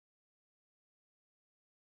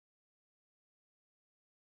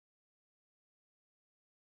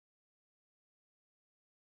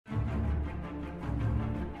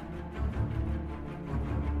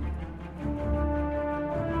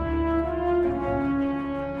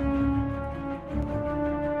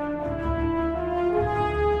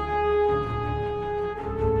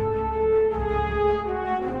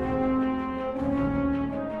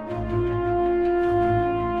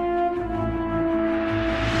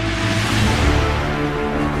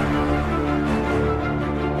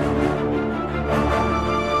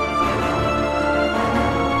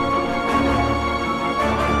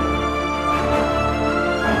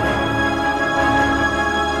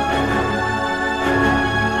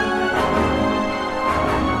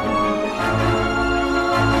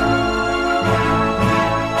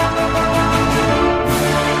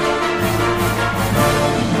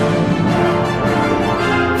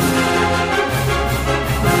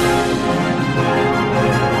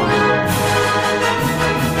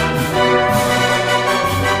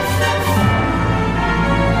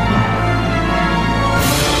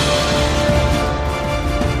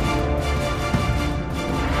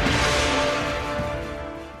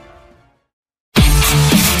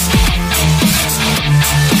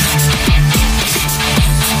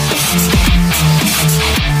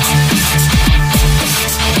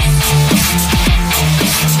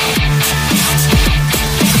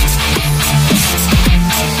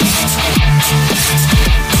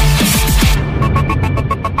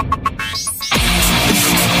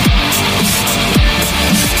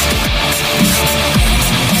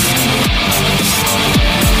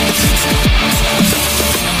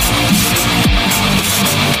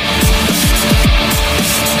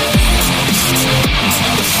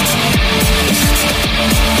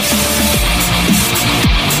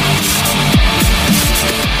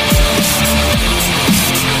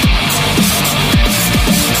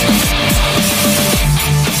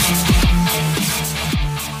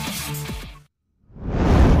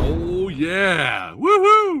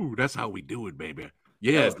That's how we do it, baby.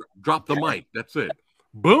 Yeah, drop the mic. That's it.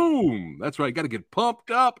 Boom. That's right. Got to get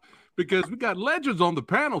pumped up because we got legends on the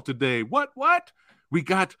panel today. What? We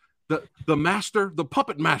got the master, the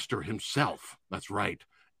puppet master himself. That's right.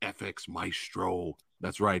 FX Maestro.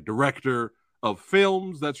 That's right. Director of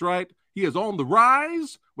films. That's right. He is on the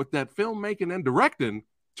rise with that filmmaking and directing.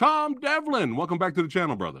 Tom Devlin. Welcome back to the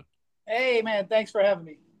channel, brother. Hey, man. Thanks for having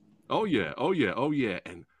me. Oh, yeah.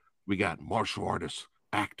 And we got martial artist,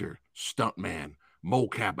 actor, stuntman,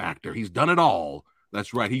 mocap actor. He's done it all.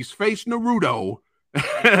 That's right. He's faced Naruto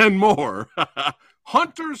and more.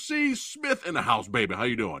 Hunter C. Smith in the house, baby. How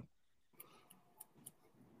you doing?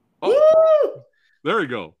 Oh, woo! There we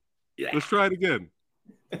go. Yeah. Let's try it again.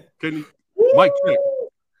 Can you? Mic check.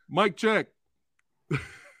 Mic check.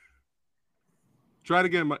 Try it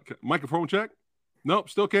again. Microphone check. Nope,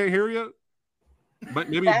 still can't hear you.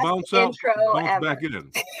 But maybe bounce out, bounce back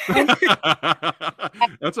in.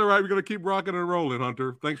 That's all right. We're gonna keep rocking and rolling,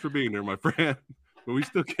 Hunter. Thanks for being there, my friend. But we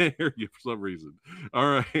still can't hear you for some reason. All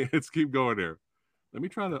right, let's keep going there. Let me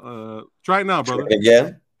try to try it now, brother.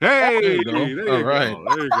 Again. Hey, there you go. All right.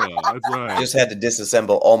 There you go. That's right. Just had to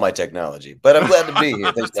disassemble all my technology, but I'm glad to be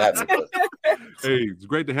here. Thanks for having me. Hey, it's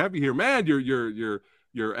great to have you here, man.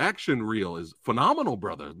 Your action reel is phenomenal,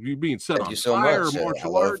 brother. You being set Thank on you so fire, much.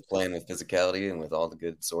 martial I love arts. playing with physicality and with all the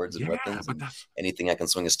good swords and weapons. And anything I can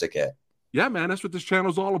swing a stick at. Yeah, man, that's what this channel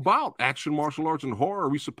is all about. Action, martial arts, and horror.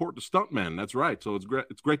 We support the stuntmen. That's right. So it's great.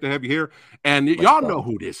 It's great to have you here. And y'all know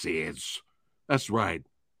who this is. That's right.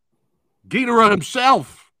 Ghidorah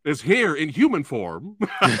himself is here in human form.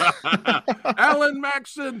 Alan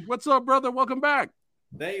Maxson, what's up, brother? Welcome back.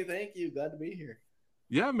 Thank you. Glad to be here.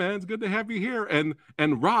 Yeah, man, it's good to have you here. And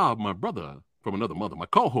Rob, my brother from another mother, my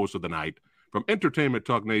co-host of the night from Entertainment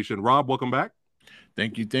Talk Nation. Rob, welcome back.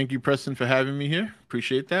 Thank you, Preston, for having me here.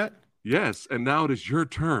 Appreciate that. Yes, and now it is your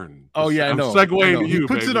turn. Oh yeah, I know. Segueing to you. He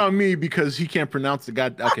puts baby. it on me because he can't pronounce the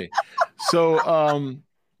god. Okay, so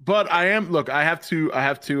but I am. Look, I have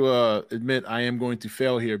to admit I am going to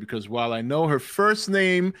fail here because while I know her first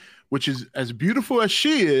name, which is as beautiful as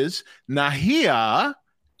she is, Nahia,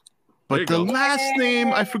 but the last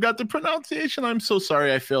name I forgot the pronunciation. I'm so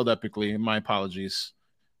sorry. I failed epically. My apologies.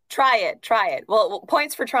 Try it. Well,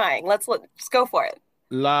 points for trying. Let's go for it.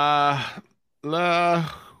 La.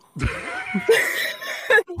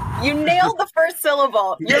 You nailed the first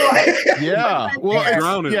syllable. You're like, yeah.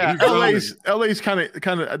 Well, yeah. LA's kind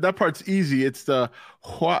of that part's easy. It's the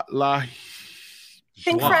what la.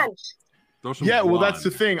 Think French. Yeah, well, that's the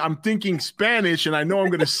thing. I'm thinking Spanish, and I know I'm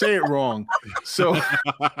going to say it wrong. So,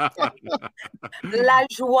 La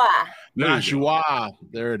joie. La joie.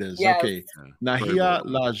 There it is. Yes. Okay, Nahia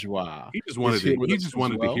La joie. He just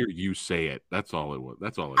wanted to hear you say it. That's all it was.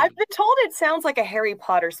 That's all it is. I've been told it sounds like a Harry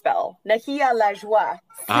Potter spell. Nahia La joie.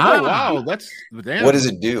 Oh wow, that's damn. What does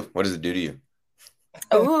it do? What does it do to you?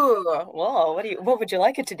 Ooh, well, what would you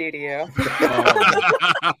like it to do to you?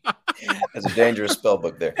 That's a dangerous spell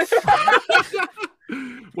book there.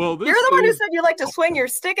 Well, you're the one who said you like to swing your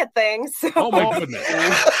stick at things. So. Oh my goodness!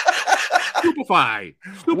 Stupefy.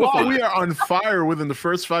 Wow, we are on fire within the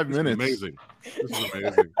first 5 minutes. Amazing. This is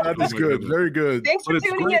amazing. That is good. Very good. Thanks for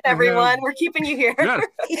tuning in, everyone. We're keeping you here.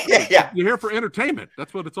 Yeah. You're here for entertainment.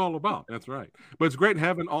 That's what it's all about. That's right. But it's great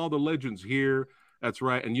having all the legends here. That's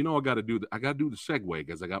right. And I got to do the segue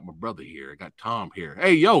because I got my brother here. I got Tom here.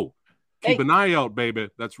 Hey, yo, keep an eye out, baby.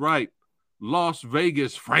 That's right. Las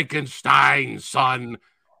Vegas Frankenstein, son.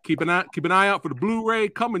 Keep an eye out for the Blu-ray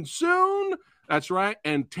coming soon. That's right.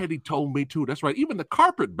 And Teddy told me too. That's right. Even the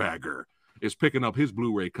carpetbagger is picking up his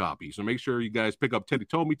Blu-ray copy. So make sure you guys pick up Teddy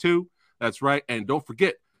Told Me To. That's right. And don't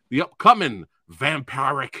forget the upcoming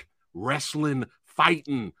vampiric wrestling,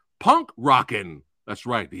 fighting, punk rocking. That's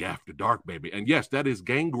right, the After Dark, baby. And yes, that is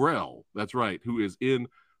Gangrel. That's right, who is in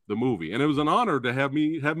the movie. And it was an honor to have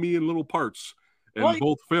me in little parts in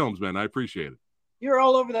both films, man. I appreciate it. You're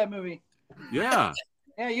all over that movie. Yeah.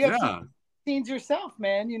 Yeah, you have some scenes yourself,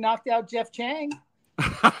 man. You knocked out Jeff Chang.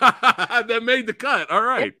 That made the cut. All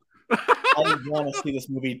right. I want to see this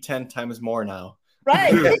movie 10 times more now.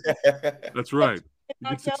 Right. That's right. You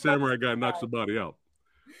get the samurai guy knocks somebody out.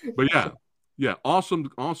 But yeah,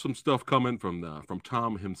 awesome stuff coming from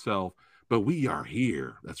Tom himself. But we are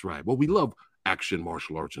here. That's right. Well, we love action,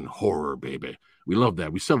 martial arts, and horror, baby. We love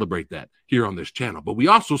that. We celebrate that here on this channel. But we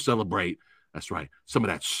also celebrate, that's right, some of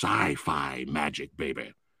that sci-fi magic,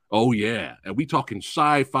 baby. Oh yeah, and we talking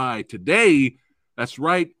sci-fi today. That's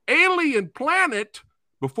right, Alien Planet.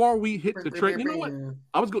 Before we hit the trailer,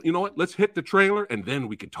 you know what? Let's hit the trailer and then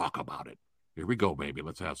we can talk about it. Here we go, baby.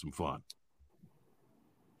 Let's have some fun.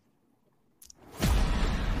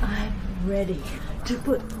 I'm ready to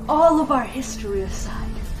put all of our history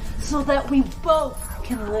aside so that we both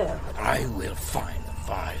can live. I will find the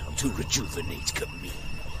vial to rejuvenate Camille,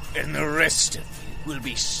 and the rest of you will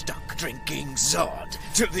be stuck drinking Zod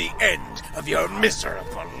till the end of your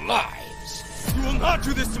miserable lives. You will not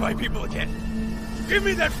do this to my people again. Give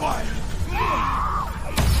me that vial.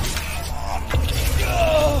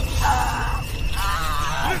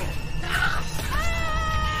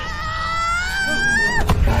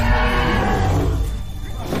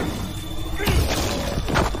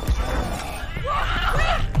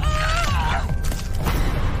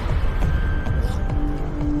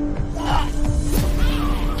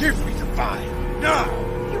 Give me the vial now.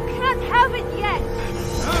 You can't have it yet.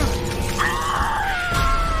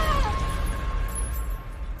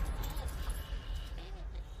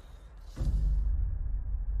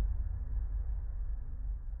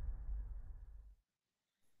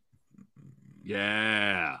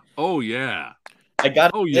 Yeah. Oh yeah. I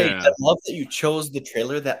got. Oh say, yeah. I love that you chose the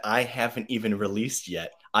trailer that I haven't even released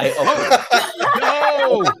yet.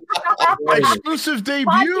 No! Exclusive debut.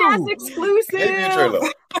 Podcast exclusive. Debut trailer.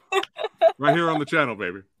 Right here on the channel,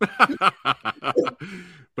 baby.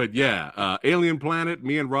 But yeah, Alien Planet,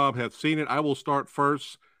 me and Rob have seen it. I will start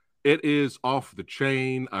first. It is off the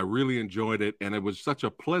chain. I really enjoyed it, and it was such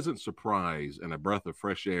a pleasant surprise and a breath of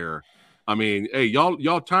fresh air. I mean, hey,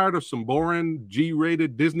 y'all tired of some boring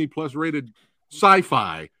G-rated, Disney Plus rated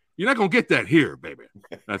sci-fi? You're not gonna get that here, baby.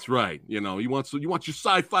 That's right. You know, you want your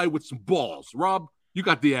sci-fi with some balls. Rob, you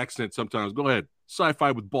got the accent sometimes. Go ahead.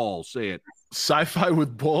 Sci-fi with balls. Say it. Sci-fi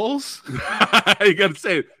with balls? You got to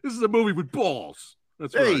say it. This is a movie with balls.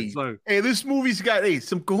 That's right. So, Hey, this movie's got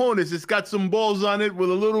some cojones. It's got some balls on it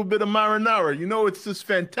with a little bit of marinara. You know, it's just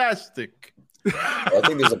fantastic. I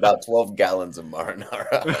think there's about 12 gallons of marinara.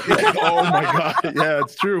 Oh my god, yeah,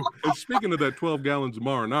 it's true. and speaking of that 12 gallons of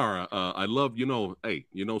marinara, I love,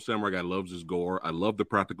 Samurai Guy loves his gore. I love the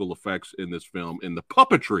practical effects in this film, in the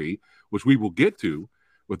puppetry, which we will get to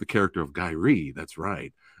with the character of Guy Reed. That's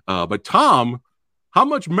right. But Tom, how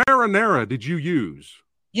much marinara did you use?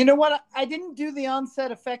 You know what? I didn't do the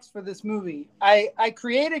on-set effects for this movie. I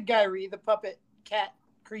created Guy Reed, the puppet cat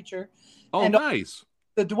creature. Oh, and nice.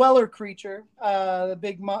 The dweller creature, the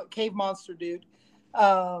big cave monster dude.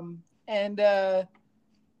 And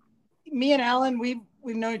me and Alan, we've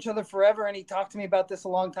known each other forever, and he talked to me about this a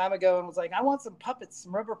long time ago and was like, I want some puppets,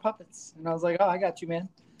 some rubber puppets. And I was like, oh, I got you, man.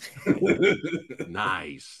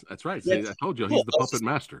 Nice. That's right. See, I told you, he's the puppet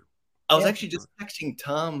master. I was actually just texting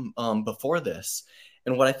Tom before this,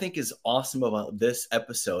 and what I think is awesome about this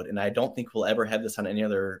episode, and I don't think we'll ever have this on any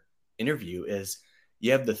other interview, is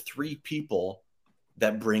you have the three people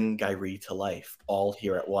that bring Guy Reed to life all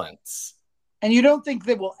here at once. And you don't think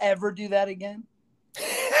they will ever do that again?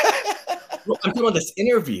 Well, I'm talking about this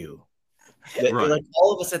interview. Right. Like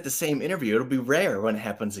all of us at the same interview. It'll be rare when it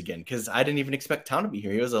happens again, because I didn't even expect Tom to be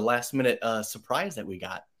here. He was a last minute surprise that we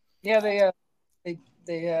got. Yeah,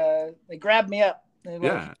 they grabbed me up.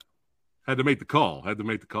 Yeah, had to make the call.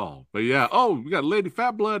 But yeah, we got Lady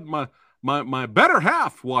Fat Blood, my better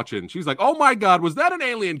half watching. She's like, oh my God, was that an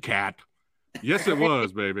alien cat? Yes, it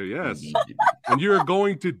was, baby. Yes, and you're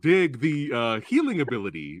going to dig the healing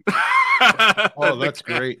ability. Oh, that's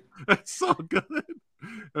great. That's so good.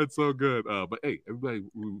 That's so good. But hey, everybody,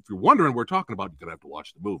 if you're wondering what we're talking about, you're gonna have to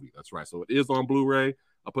watch the movie. That's right. So it is on Blu-ray.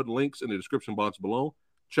 I'll put links in the description box below.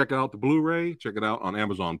 Check out the Blu-ray. Check it out on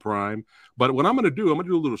Amazon Prime. But what I'm gonna do a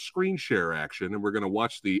little screen share action, and we're gonna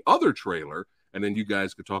watch the other trailer, and then you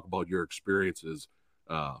guys can talk about your experiences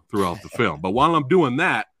throughout the film. But while I'm doing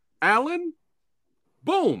that, Alan,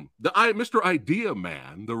 boom, Mr. Idea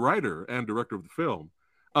Man, the writer and director of the film.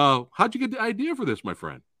 How'd you get the idea for this, my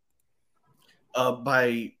friend?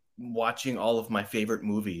 By watching all of my favorite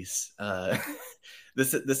movies.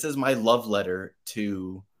 This is my love letter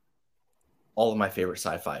to all of my favorite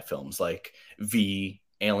sci-fi films, like V,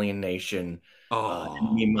 Alien Nation,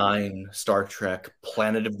 Enemy Mine, Star Trek,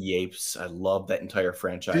 Planet of the Apes. I love that entire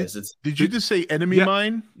franchise. Did you just say Enemy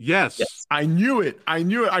Mine? Yes. I knew it.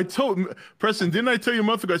 I told Preston, didn't I tell you a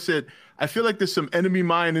month ago? I said, I feel like there's some Enemy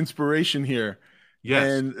Mine inspiration here. Yes.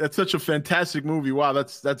 And that's such a fantastic movie. Wow,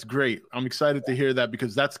 that's great. I'm excited to hear that,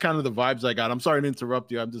 because that's kind of the vibes I got. I'm sorry to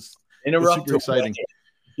interrupt you. I'm just super exciting.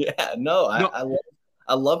 Yeah, no.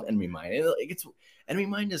 I love Enemy Mine. Enemy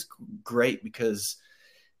Mine is great because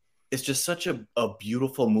it's just such a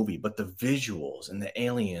beautiful movie, but the visuals and the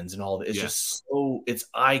aliens and all of it is just it's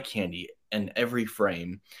eye candy in every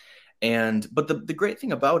frame. But the great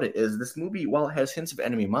thing about it is this movie, while it has hints of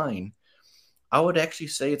Enemy Mine, I would actually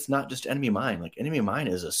say it's not just Enemy Mine. Like, Enemy Mine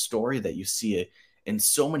is a story that you see in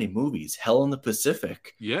so many movies. Hell in the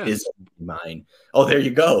Pacific Yes. is mine. Oh, there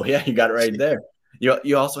you go. Yeah, you got it right there.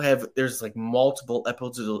 You also have, there's like multiple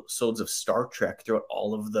episodes of Star Trek throughout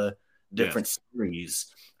all of the different series.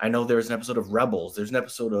 I know there's an episode of Rebels. There's an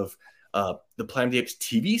episode of the Planet of the Apes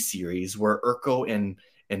TV series where Urko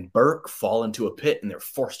and Burke fall into a pit and they're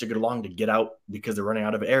forced to get along to get out because they're running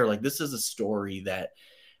out of air. Like, this is a story that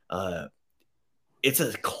it's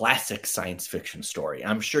a classic science fiction story.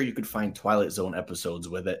 I'm sure you could find Twilight Zone episodes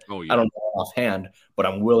with it. Oh, yeah. I don't know offhand, but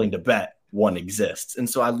I'm willing to bet one exists. And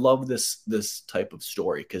so I love this type of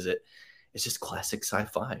story because it's just classic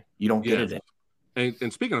sci-fi. You don't get it in.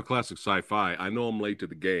 And speaking of classic sci-fi, I know I'm late to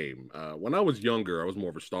the game. When I was younger, I was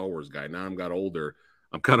more of a Star Wars guy. Now I'm got older,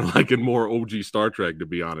 I'm kind of liking more OG Star Trek, to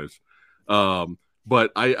be honest.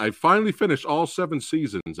 But I finally finished all 7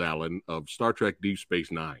 seasons, Alan, of Star Trek Deep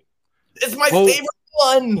Space Nine. It's my favorite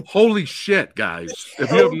one. Holy shit, guys.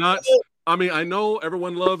 If you have not, I mean, I know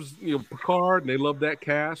everyone loves Picard and they love that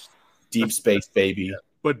cast. Deep Space, baby.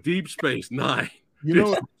 But Deep Space Nine.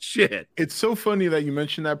 Shit. It's so funny that you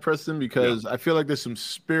mentioned that, Preston, because I feel like there's some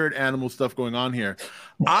spirit animal stuff going on here.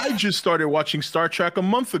 I just started watching Star Trek a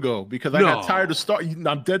month ago because I got tired of Star.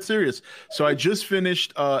 I'm dead serious. So I just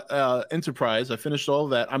finished Enterprise. I finished all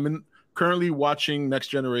of that. I'm currently watching Next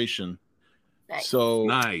Generation. Nice. So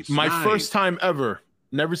my first time ever.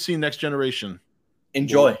 Never seen Next Generation.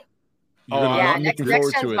 Enjoy. I'm Next looking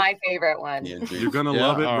forward Gen's to it. my favorite one. You're gonna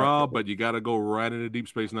love it, Rob, but you got to go right into Deep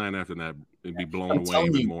Space Nine after that and be blown away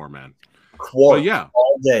even more, man. Quark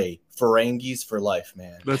all day. Ferengis for life,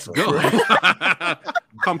 man. Let's go.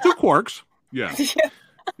 Come 2 quarks. Yeah.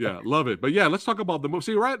 Yeah, love it. But yeah, let's talk about the movie.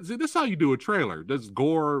 See, this is how you do a trailer. This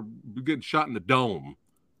Gore getting shot in the dome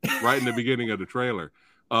right in the beginning of the trailer.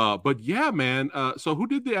 But yeah, man. So who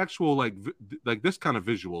did the actual like this kind of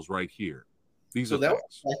visuals right here? So that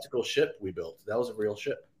was a practical ship we built. That was a real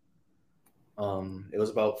ship. It was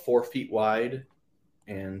about 4 feet wide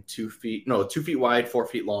and 2 feet wide, 4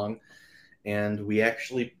 feet long. And we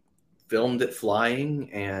actually filmed it flying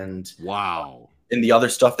and and the other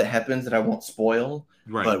stuff that happens that I won't spoil.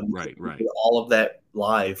 Right. All of that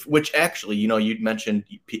live, which actually, you'd mentioned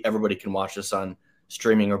everybody can watch this on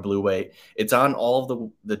streaming or Blu-ray. It's on all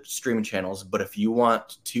of the streaming channels. But if you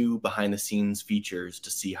want 2 behind the scenes features to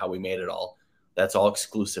see how we made it all, that's all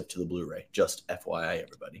exclusive to the Blu-ray. Just FYI,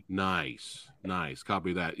 everybody. Nice.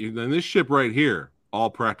 Copy that. And this ship right here, all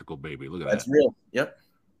practical, baby. Look at that. That's real. Yep.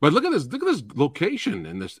 But look at this location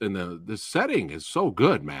and this setting is so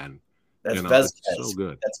good, man. That's so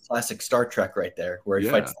good. That's classic Star Trek right there, where he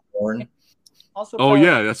fights the Gorn. Also,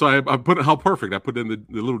 that's why I put how perfect. I put in the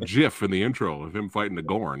little GIF in the intro of him fighting the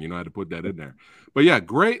Gorn. I had to put that in there. But yeah,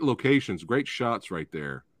 great locations, great shots right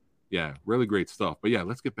there. Yeah, really great stuff. But yeah,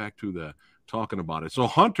 let's get back to the talking about it. So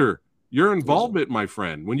Hunter, your involvement, my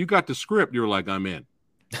friend, when you got the script, you were like, I'm in.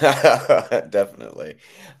 Definitely.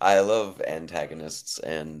 I love antagonists,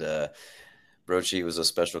 and Brochi was a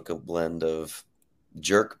special blend of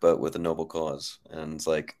jerk but with a noble cause. And it's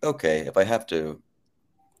like, okay, if I have to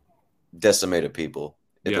decimate a people,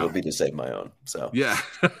 it'll be to save my own. So yeah.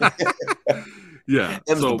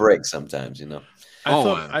 Them's the break sometimes,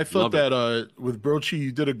 I thought that with Brochi,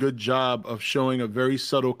 you did a good job of showing a very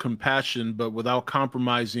subtle compassion, but without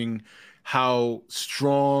compromising how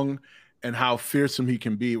strong and how fearsome he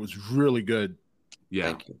can be. It was really good. Yeah.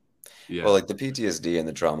 Thank you. Yeah. Well, like the PTSD and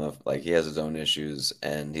the trauma, like he has his own issues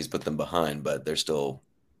and he's put them behind, but they're still,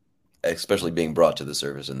 especially being brought to the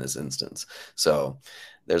surface in this instance. So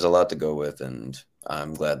there's a lot to go with, and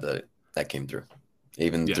I'm glad that came through,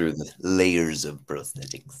 even through the layers of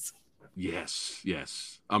prosthetics. Yes.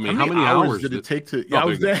 I mean, how many hours did it take to? Yeah, I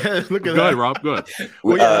was there. Look at that. Good, Rob. Good.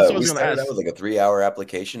 Well, that's what we started out with like a 3-hour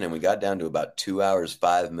application, and we got down to about 2 hours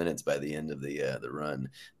 5 minutes by the end of the run.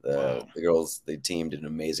 The girls, they teamed an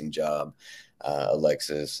amazing job.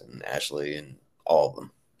 Alexis and Ashley and all of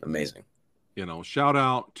them, amazing. Shout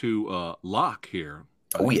out to Locke here.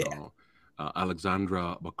 Yeah.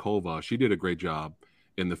 Alexandra Bakova. She did a great job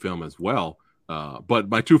in the film as well. But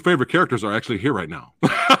my 2 favorite characters are actually here right now.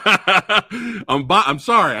 I'm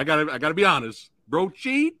sorry. I gotta be honest.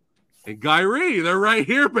 Brochi and Guy they're right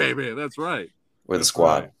here, baby. That's right. We're the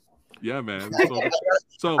squad. Right. Yeah, man.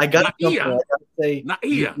 So I got Nahia.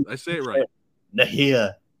 I say it right.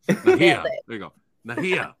 Nahia. There you go.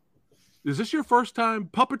 Nahia. Is this your first time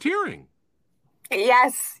puppeteering?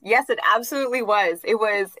 Yes, it absolutely was. It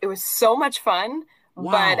was so much fun.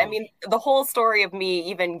 Wow. But I mean, the whole story of me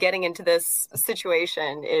even getting into this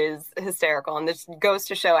situation is hysterical, and this goes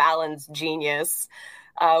to show Alan's genius.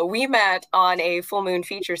 We met on a full moon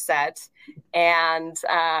feature set, and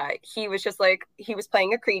he was just like, he was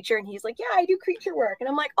playing a creature, and he's like, yeah, I do creature work. And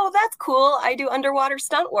I'm like, oh, that's cool. I do underwater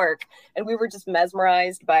stunt work. And we were just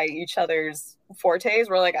mesmerized by each other's fortes.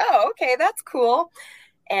 We're like, oh, okay, that's cool.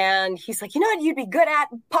 And he's like, you know what, you'd be good at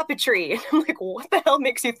puppetry. And I'm like, what the hell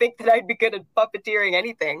makes you think that I'd be good at puppeteering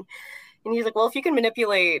anything? And he's like, well, if you can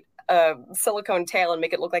manipulate a silicone tail and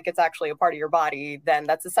make it look like it's actually a part of your body, then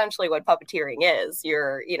that's essentially what puppeteering is.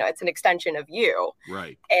 It's an extension of you.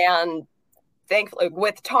 Right. And thankfully,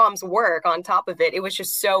 with Tom's work on top of it, it was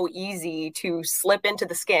just so easy to slip into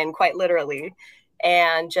the skin, quite literally,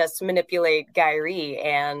 and just manipulate Gairi.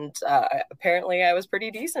 And apparently I was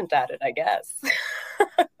pretty decent at it, I guess.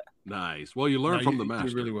 Nice. Well, you learn from the master. You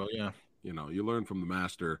did really well, yeah. You learn from the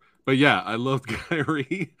master. But yeah, I loved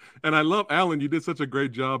Gairi. And I love Alan. You did such a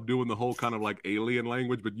great job doing the whole kind of like alien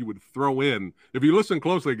language, but you would throw in, if you listen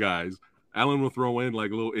closely, guys, Alan will throw in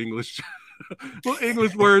like little English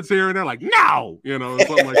words here and there, like no,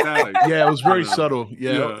 something like that. Like, yeah, it was very subtle.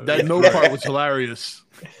 Yeah, that no part was hilarious.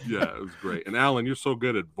 Yeah, it was great. And Alan, you're so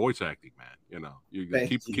good at voice acting, man.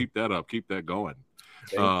 You keep that up, keep that going.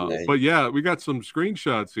 But yeah, we got some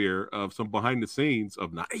screenshots here of some behind the scenes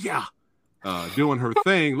of Naya doing her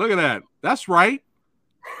thing. Look at that. That's right.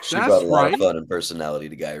 She brought a lot of fun and personality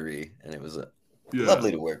to Gairi, and it was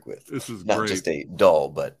lovely to work with. This is not great. Just a doll,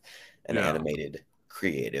 but an animated,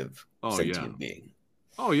 creative, sentient being.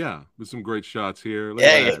 Oh yeah, with some great shots here.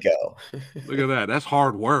 There you go. Look at that. That's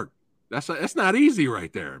hard work. That's not easy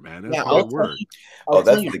right there, man. That's hard work.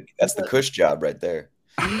 That's the cush job right there.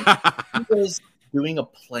 He was doing a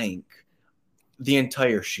plank the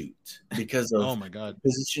entire shoot because of the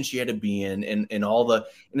position she had to be in and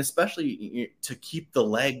especially to keep the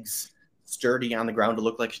legs sturdy on the ground to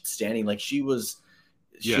look like she's standing. Like she'll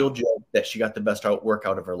joke that she got the best work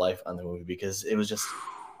out of her life on the movie because it was just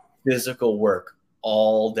physical work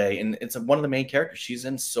all day. And it's one of the main characters. She's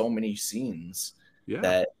in so many scenes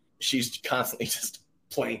that she's constantly just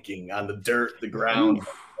planking on the dirt, the ground.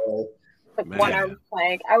 One arm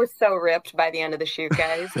plank. I was so ripped by the end of the shoot,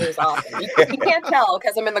 guys. It was awesome. You can't tell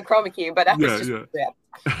because I'm in the chroma key, but I was just ripped.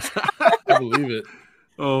 I believe it.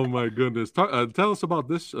 Oh my goodness! Tell us about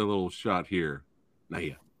this little shot here,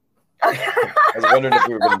 Naya. I was wondering if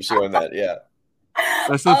we were going to be showing that. Yeah,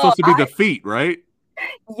 that's supposed to be the feet, right?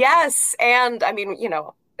 Yes, and I mean,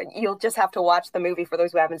 you'll just have to watch the movie for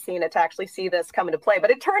those who haven't seen it to actually see this come into play. But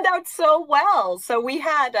it turned out so well. So we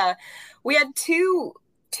had two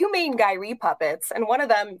main Gairi puppets, and one of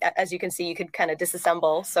them, as you can see, you could kind of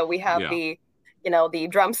disassemble. So we have the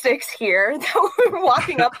drumsticks here that we're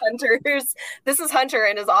walking up Hunter's. This is Hunter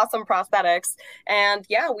and his awesome prosthetics. And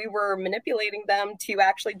we were manipulating them to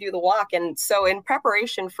actually do the walk. And so in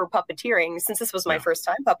preparation for puppeteering, since this was my first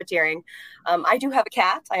time puppeteering, I do have a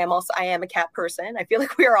cat. I am a cat person. I feel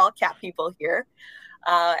like we are all cat people here.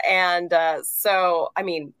 So, I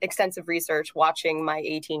mean, extensive research, watching my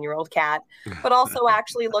 18-year-old cat, but also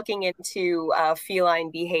actually looking into feline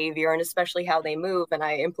behavior and especially how they move. And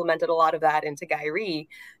I implemented a lot of that into Gairi.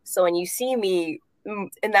 So when you see me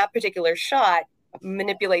in that particular shot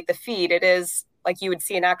manipulate the feet, it is like you would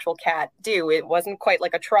see an actual cat do. It wasn't quite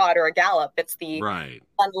like a trot or a gallop. It's the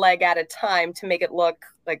one leg at a time to make it look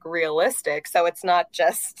like realistic. So it's not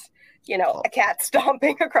just, a cat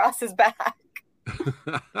stomping across his back.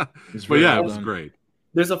 But yeah, it was great.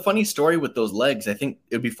 There's a funny story with those legs. I think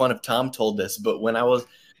it'd be fun if Tom told this, but when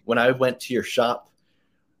I went to your shop,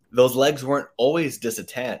 those legs weren't always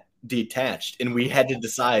detached, and we had to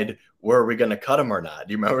decide were we going to cut them or not.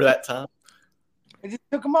 Do you remember that, Tom? I just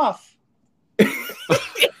took them off.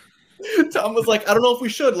 Tom was like, I don't know if we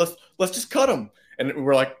should. Let's just cut them, and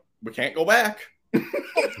we're like, we can't go back.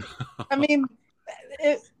 I mean,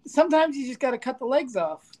 sometimes you just got to cut the legs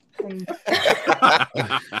off.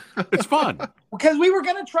 It's fun because we were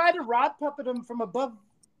going to try to rod puppet them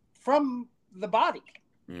from the body,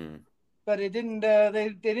 but it didn't. They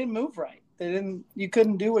didn't move right. You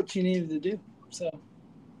couldn't do what you needed to do. So,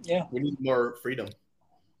 yeah, we need more freedom.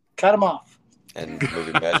 Cut them off. And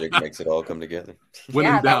movie magic makes it all come together.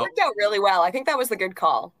 That worked out really well. I think that was the good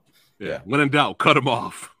call. Yeah, when in doubt, cut them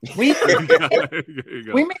off. We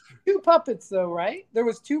made 2 puppets though, right? There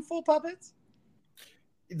was 2 full puppets.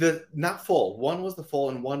 Not full. One was the full,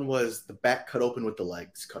 and one was the back cut open with the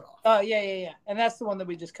legs cut off. Oh yeah. And that's the one that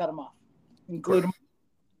we just cut them off and glued them.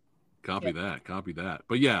 Copy that.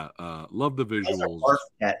 But yeah, love the visuals. That's our barf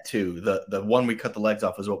cat too. The one we cut the legs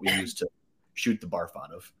off is what we used to shoot the barf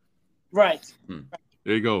out of. Right.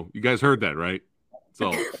 There you go. You guys heard that, right?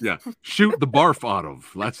 So yeah, shoot the barf out of.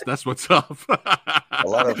 That's what's up. A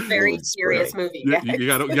lot of Very serious movie. You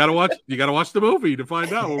gotta watch the movie to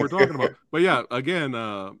find out what we're talking about. But yeah, again,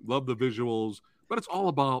 love the visuals, but it's all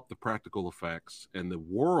about the practical effects and the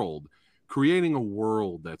world. Creating a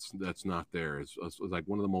world that's not there is like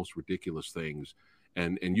one of the most ridiculous things.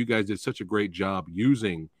 And you guys did such a great job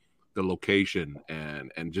using the location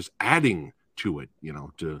and just adding to it,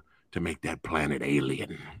 to make that planet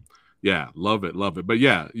alien. Yeah, love it. But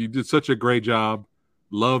yeah, you did such a great job.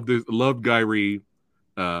 Loved Guy Reed.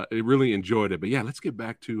 Really enjoyed it. But yeah, let's get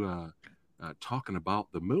back to talking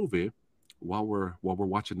about the movie while we're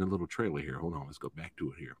watching the little trailer here. Hold on, let's go back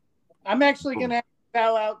to it here. I'm actually gonna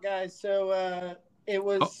bow out, guys. So it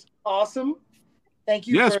was awesome. Thank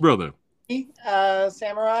you. Yes, brother.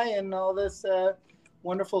 Samurai and all this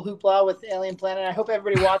wonderful hoopla with Alien Planet. I hope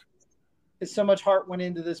everybody watched. There's so much heart went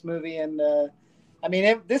into this movie, and I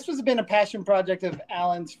mean, this was been a passion project of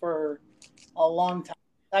Alan's for a long time.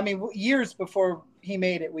 I mean, years before he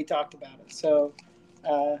made it, we talked about it. So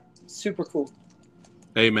super cool.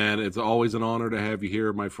 Hey, man, it's always an honor to have you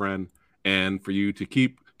here, my friend, and for you to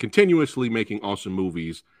keep continuously making awesome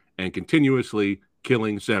movies and continuously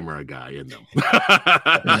killing Samurai Guy in them.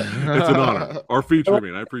 It's an honor. Or featuring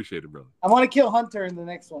me. I appreciate it, brother. I want to kill Hunter in the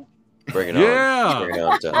next one. Bring it on. Yeah. Bring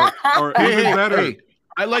it on, or even better. Hey,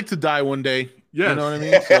 I like to die one day. Yes. You know what I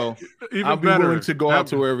mean? So even I'll be better, willing to go out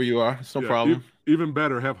to wherever you are. It's no problem. Even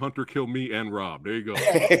better, have Hunter kill me and Rob. There you go.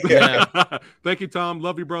 Yeah. Thank you, Tom.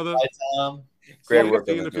 Love you, brother. Bye, Tom. Great work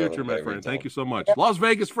See you in the future, my friend. Thank you so much. Las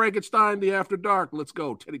Vegas Frankenstein, the After Dark. Let's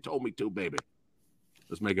go. Teddy told me to, baby.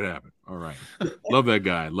 Let's make it happen. All right. Love that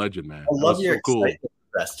guy. Legend, man. I love your excitement,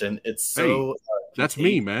 Preston. It's so that's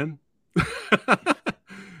me, man.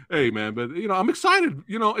 Hey, man, but I'm excited.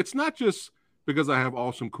 It's not just because I have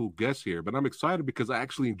awesome, cool guests here, but I'm excited because I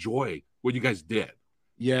actually enjoy what you guys did.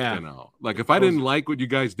 Yeah. Like if I didn't like what you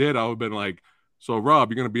guys did, I would have been like, so Rob,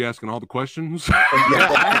 you're going to be asking all the questions?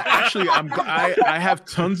 I have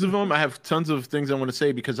tons of them. I have tons of things I want to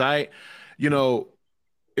say because I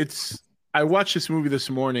watched this movie this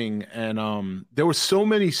morning and there were so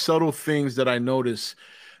many subtle things that I noticed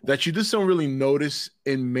that you just don't really notice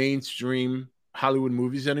in mainstream Hollywood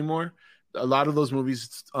movies anymore. A lot of those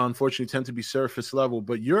movies, unfortunately, tend to be surface level,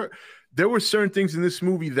 but there were certain things in this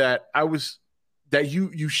movie that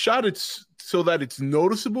you shot it so that it's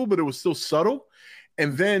noticeable, but it was still subtle.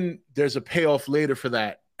 And then there's a payoff later for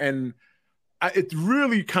that. And it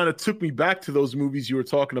really kind of took me back to those movies you were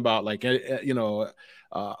talking about, like,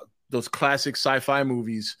 those classic sci-fi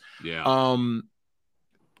movies. Yeah.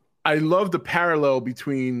 I love the parallel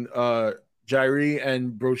between Jairi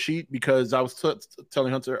and Broshit because I was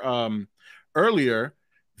telling Hunter earlier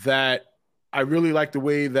that I really like the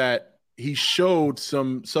way that he showed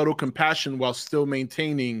some subtle compassion while still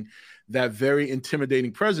maintaining that very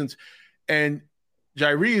intimidating presence. And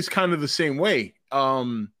Jairi is kind of the same way.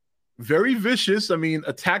 Very vicious. I mean,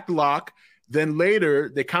 attacked Locke. Then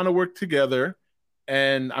later they kind of work together.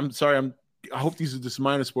 And I'm sorry, I hope these are just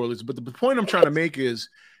minor spoilers, but the point I'm trying to make is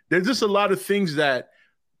there's just a lot of things that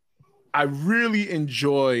I really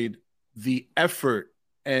enjoyed the effort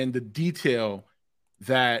and the detail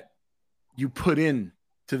that you put in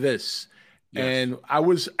to this. Yes. And I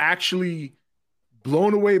was actually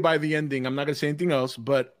blown away by the ending. I'm not going to say anything else,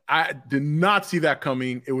 but I did not see that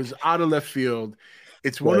coming. It was out of left field.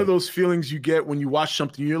 It's one of those feelings you get when you watch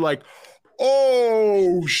something. You're like,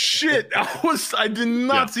 oh shit. I did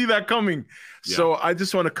not see that coming. Yeah. So I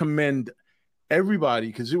just want to commend everybody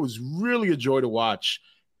because it was really a joy to watch.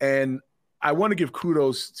 And I want to give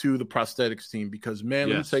kudos to the prosthetics team because, man,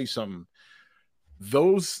 let me tell you something.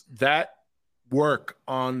 That work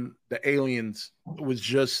on the aliens was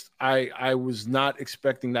just, I was not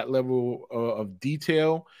expecting that level of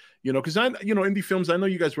detail, because indie films, I know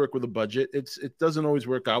you guys work with a budget. It doesn't always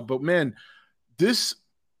work out, but man,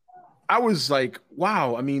 I was like,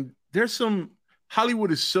 wow. I mean, there's some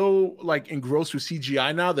Hollywood is so like engrossed with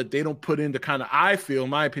CGI now that they don't put in the kind of, I feel, in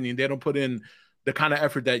my opinion, they don't put in the kind of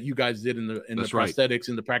effort that you guys did in the prosthetics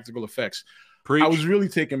and the practical effects. Preach. I was really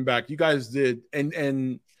taken back. You guys did.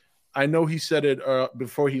 And I know he said it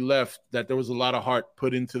before he left that there was a lot of heart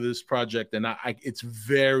put into this project. And it's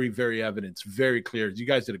very, very evident. It's very clear. You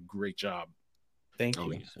guys did a great job. Thank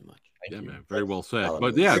you so much. Thank you. Man. Very well said.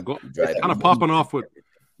 But yeah, kind of popping off with,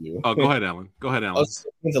 oh, go ahead, Alan. It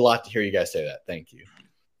means a lot to hear you guys say that. Thank you.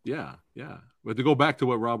 Yeah. But to go back to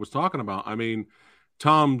what Rob was talking about, I mean,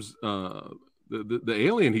 Tom's the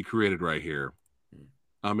alien he created right here.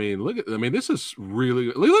 I mean, this is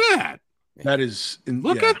really look at that. That is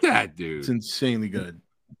look at that, dude. It's insanely good.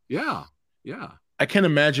 Yeah. I can't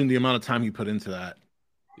imagine the amount of time he put into that.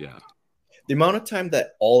 Yeah. The amount of time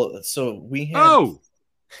that we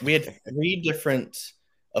had 3 different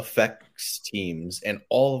effects teams, and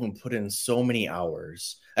all of them put in so many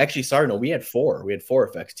hours. Actually, sorry, no, we had 4. We had 4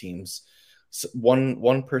 effects teams. So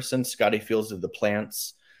one person, Scotty Fields, did the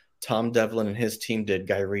plants. Tom Devlin and his team did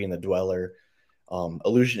Gyree and the Dweller.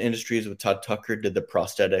 Illusion Industries with Todd Tucker did the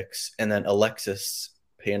prosthetics, and then Alexis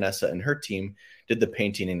Payanessa and her team did the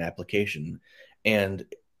painting and application. And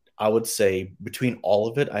I would say between all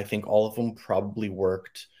of it, I think all of them probably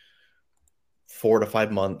worked 4 to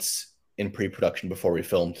 5 months in pre-production before we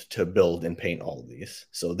filmed to build and paint all of these.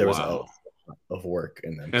 So there was a lot of work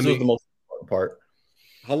in them. And this was the most important part.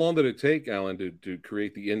 How long did it take, Alan, to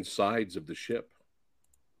create the insides of the ship?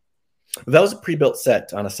 That was a pre-built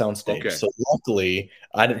set on a soundstage. Okay. So luckily,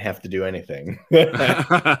 I didn't have to do anything.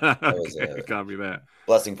 That was a Copy that.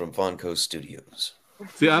 blessing from Fonco Studios.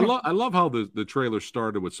 See, I love how the trailer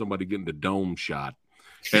started with somebody getting the dome shot.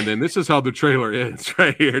 And then this is how the trailer ends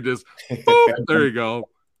right here. Just, boop, there you go.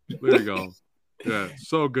 There you go. Yeah,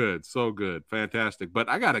 so good. So good. Fantastic. But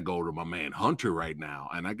I got to go to my man Hunter right now.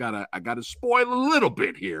 And I gotta spoil a little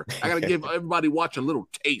bit here. I got to give everybody watch a little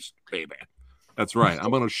taste, baby. That's right.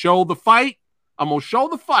 I'm going to show the fight.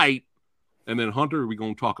 And then Hunter, we're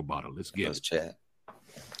going to talk about it. Let's get it. Chat.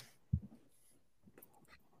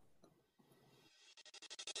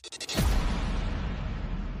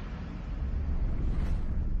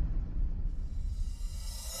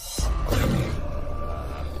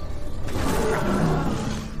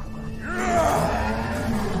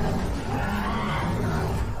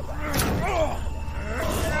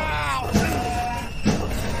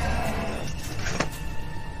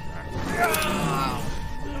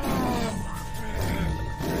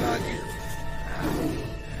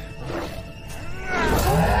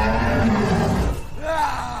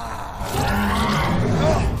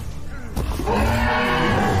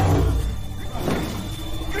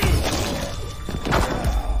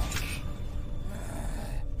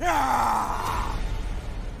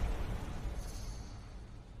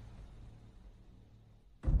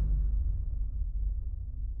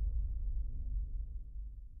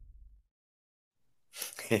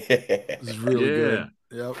 This is really good.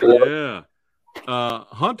 Yep. Yeah.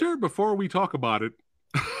 Hunter, before we talk about it,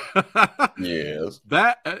 yes,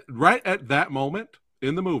 that right at that moment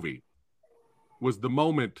in the movie was the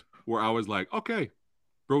moment where I was like, okay,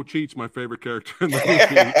 Bro Cheat's my favorite character in the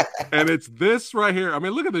movie. And it's this right here. I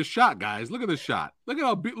mean, look at this shot, guys. Look at this shot. Look at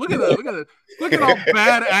how badass.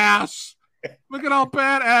 Look at how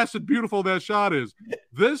badass and beautiful that shot is.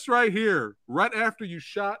 This right here, right after you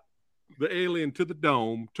shot the alien to the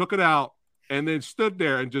dome, took it out, and then stood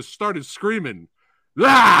there and just started screaming.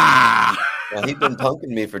 Ah! Well, he'd been punking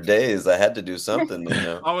me for days. I had to do something, you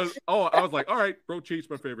know. I was like, all right, Bro Cheat's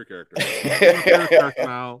my favorite character. Character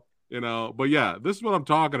now, you know. But yeah, this is what I'm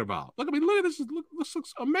talking about. Look, I mean, look at this. This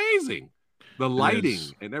looks amazing. The lighting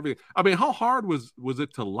and everything. I mean, how hard was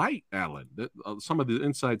it to light, Alan? Some of the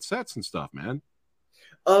inside sets and stuff, man.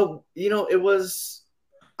 You know, it was.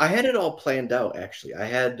 I had it all planned out, actually. I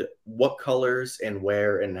had what colors and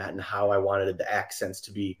where and how I wanted the accents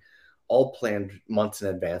to be all planned months in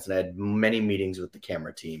advance. And I had many meetings with the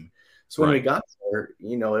camera team. So when we got there,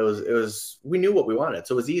 you know, it was we knew what we wanted.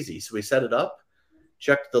 So it was easy. So we set it up,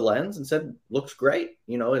 checked the lens and said, looks great.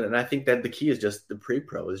 You know, and I think that the key is just the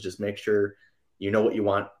pre-pro is just make sure you know what you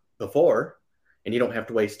want before and you don't have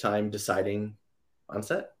to waste time deciding on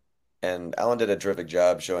set. And Alan did a terrific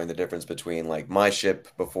job showing the difference between like my ship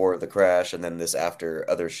before the crash and then this after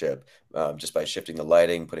other ship, just by shifting the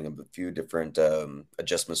lighting, putting a few different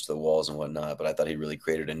adjustments to the walls and whatnot. But I thought he really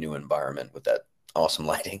created a new environment with that awesome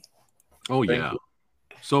lighting. Oh yeah,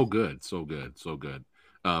 so good.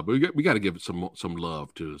 But we got to give some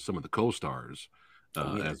love to some of the co-stars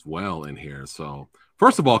as well in here. So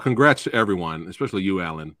first of all, congrats to everyone, especially you,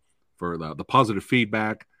 Alan, for the positive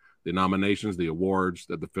feedback, the nominations, the awards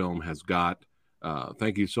that the film has got.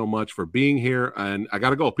 Thank you so much for being here. And I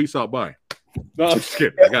got to go. Peace out. Bye. No, I'm just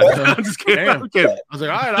kidding. I'm just kidding. I'm kidding. I was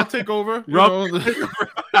like, all right, I'll take over. No.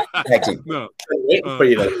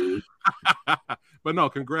 But no,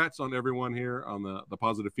 congrats on everyone here on the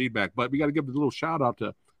positive feedback. But we got to give a little shout out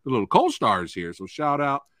to the little co-stars here. So shout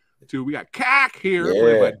out to, we got CAC here,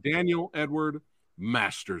 played by Daniel Edward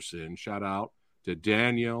Masterson. Shout out to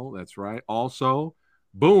Daniel. That's right. Also,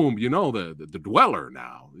 boom, you know, the Dweller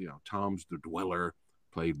now. You know, Tom's the Dweller,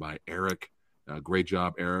 played by Eric. Great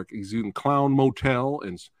job, Eric. He's in Clown Motel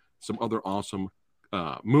and some other awesome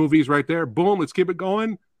movies right there. Boom, let's keep it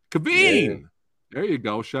going. Kaveen. There you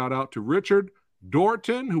go. Shout out to Richard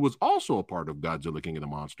Dorton, who was also a part of Godzilla King of the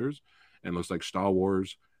Monsters, and looks like Star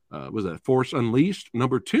Wars. Was that Force Unleashed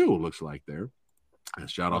 #2? Looks like there. And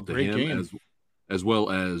shout out to him as well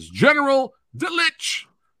as General Delich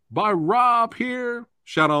by Rob here.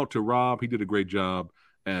 Shout out to Rob. He did a great job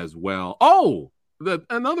as well. Oh,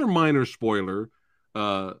 another minor spoiler.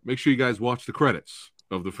 Make sure you guys watch the credits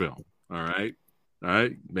of the film. All right.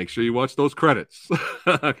 Make sure you watch those credits.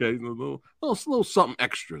 Okay. A little something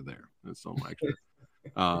extra there. That's something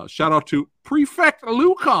extra. Shout out to Prefect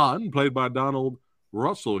Lucan, played by Donald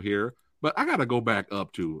Russell here. But I got to go back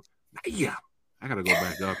up to, I got to go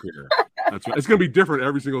back up here. That's right. It's going to be different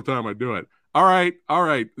every single time I do it. All right.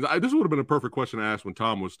 This would have been a perfect question to ask when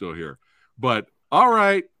Tom was still here. But all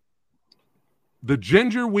right. The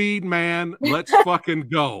Gingerweed Man, let's fucking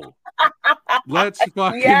go. Let's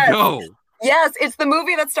fucking go. Yes, it's the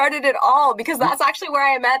movie that started it all, because that's actually where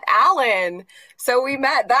I met Alan. So we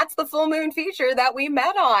met. That's the Full Moon feature that we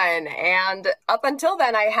met on. And up until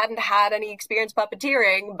then, I hadn't had any experience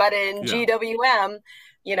puppeteering. But in GWM,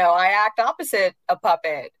 I act opposite a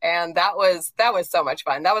puppet. And that was so much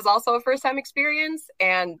fun. That was also a first-time experience.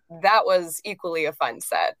 And that was equally a fun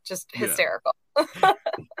set. Just hysterical.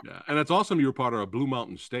 Yeah, and it's awesome you were part of a Blue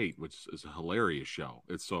Mountain State, which is a hilarious show.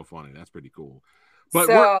 It's so funny. That's pretty cool. But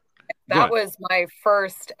that was my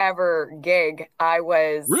first ever gig. I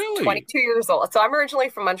was 22 years old. So I'm originally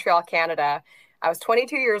from Montreal, Canada. I was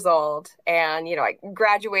 22 years old, and I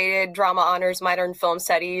graduated drama honors, minor in film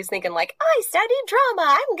studies, thinking like, I studied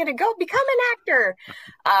drama, I'm gonna go become an actor.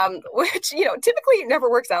 Which typically it never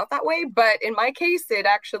works out that way, but in my case it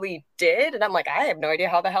actually did, and I'm like, I have no idea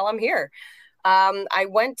how the hell I'm here. I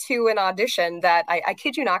went to an audition that I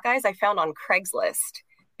kid you not, guys, I found on Craigslist,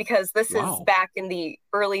 because this is back in the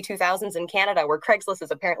early 2000s in Canada, where Craigslist is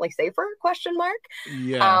apparently safer, ?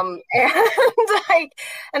 Yeah. And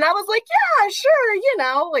I was like, yeah,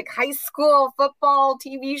 sure, like high school football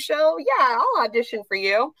TV show. Yeah, I'll audition for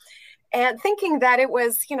you. And thinking that it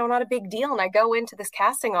was, not a big deal. And I go into this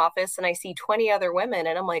casting office and I see 20 other women,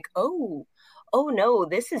 and I'm like, oh no,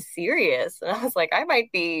 this is serious. And I was like, I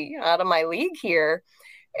might be out of my league here.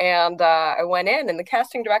 And I went in, and the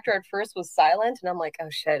casting director at first was silent, and I'm like, oh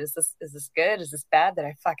shit, is this good? Is this bad? Did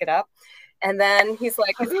I fuck it up? And then he's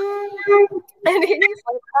like, can you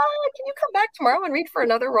come back tomorrow and read for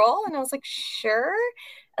another role? And I was like, sure.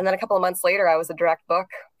 And then a couple of months later, I was a direct book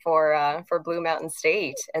for Blue Mountain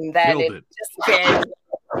State, and then it just been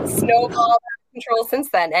snowballed out of control since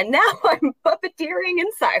then. And now I'm puppeteering in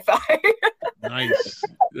sci-fi. Nice.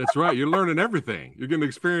 That's right. You're learning everything. You're getting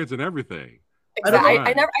experience in everything. Exactly.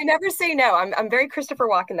 I never say no. I'm very Christopher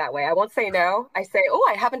Walken that way. I won't say no. I say,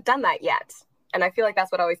 I haven't done that yet. And I feel like that's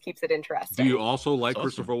what always keeps it interesting. Do you also like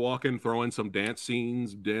Christopher Walken throwing some dance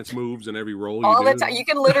moves in every role? All the time. You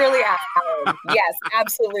can literally ask him. Yes,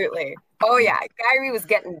 absolutely. Oh yeah, Kyrie was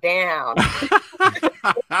getting down.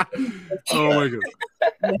 Oh my god!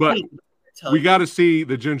 But we got to see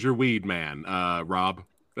the Gingerweed Man, Rob.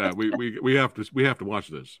 We have to watch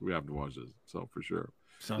this. We have to watch this. So for sure.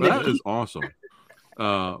 That is awesome.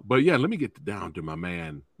 But yeah, let me get down to my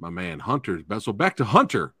man Hunter. So back to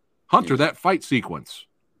Hunter, that fight sequence.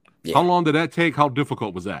 Yeah. How long did that take? How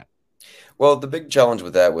difficult was that? Well, the big challenge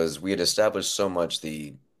with that was we had established so much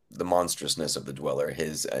the monstrousness of the Dweller,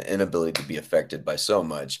 his inability to be affected by so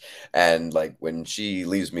much. And like when she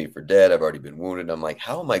leaves me for dead, I've already been wounded. I'm like,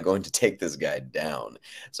 how am I going to take this guy down?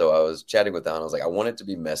 So I was chatting with Alan. I was like, I want it to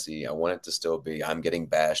be messy. I want it to still be, I'm getting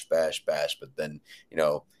bashed. But then,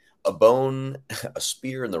 a bone, a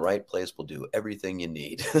spear in the right place will do everything you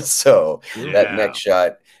need. So that next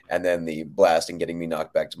shot and then the blast and getting me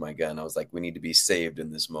knocked back to my gun, I was like, we need to be saved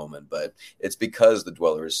in this moment. But it's because the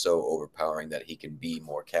Dweller is so overpowering that he can be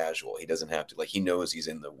more casual. He doesn't have to, he knows he's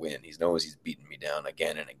in the win. He knows he's beaten me down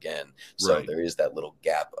again and again. So there is that little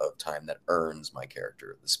gap of time that earns my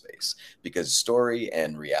character the space, because story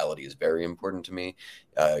and reality is very important to me.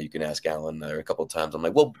 You can ask Alan there a couple of times. I'm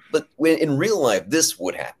like, well, but when in real life this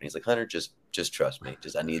would happen. He's like, Hunter, just trust me.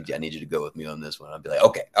 I need you to go with me on this one. I'll be like,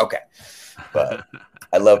 okay. But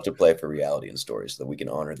I love to play for reality and stories so that we can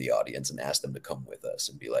honor the audience and ask them to come with us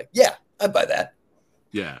and be like, yeah, I buy that.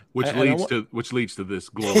 Yeah, which leads to this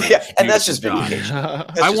glorious. And that's just vindication.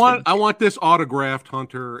 I want this autographed,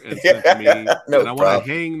 Hunter, and sent to me. And I want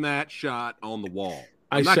to hang that shot on the wall.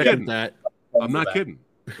 I second that. I'm not kidding.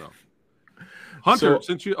 So. Hunter,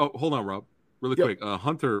 since you hold on, Rob, really quick.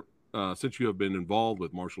 Hunter, since you have been involved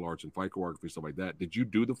with martial arts and fight choreography, stuff like that, did you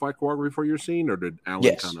do the fight choreography for your scene, or did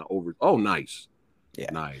Alan kind of over? Oh, nice. Yeah,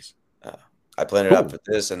 nice. I planned it out for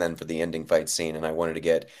this, and then for the ending fight scene, and I wanted to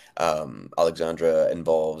get Alexandra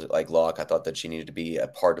involved, like Locke. I thought that she needed to be a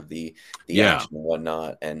part of the action and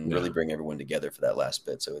whatnot, and really bring everyone together for that last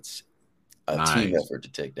bit. So it's a team effort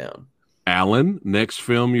to take down. Alan, next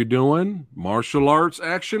film you're doing, martial arts,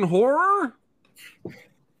 action, horror?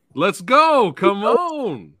 Let's go. Come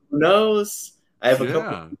on. Who knows? I have a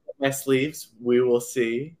couple of my sleeves. We will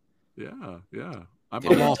see. Yeah.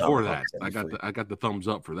 I'm all for that. I got the thumbs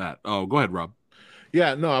up for that. Oh, go ahead, Rob.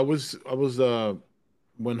 Yeah, no, I was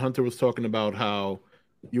when Hunter was talking about how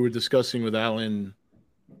you were discussing with Alan,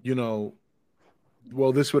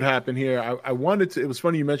 well, this would happen here. I wanted to. It was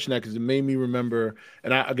funny you mentioned that because it made me remember.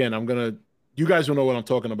 And you guys will know what I'm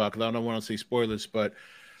talking about because I don't want to say spoilers, but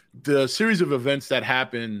the series of events that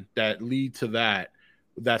happen that lead to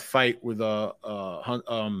that fight with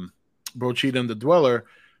Brochita and the Dweller,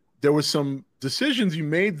 there was some decisions you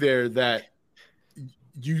made there that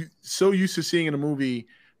you so used to seeing in a movie.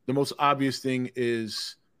 The most obvious thing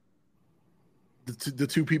is the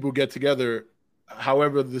two people get together.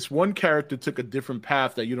 However, this one character took a different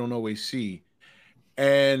path that you don't always see.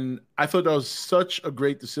 And I thought that was such a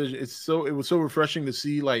great decision. It was so refreshing to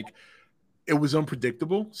see, like, it was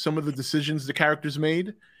unpredictable, some of the decisions the characters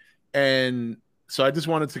made. And so I just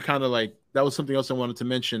wanted to kind of that was something else I wanted to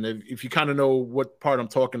mention. If you kind of know what part I'm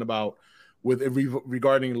talking about with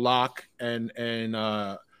regarding Locke and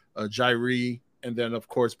Jairi, and then of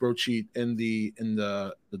course Brochit in the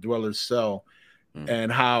Dweller's cell,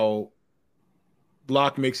 and how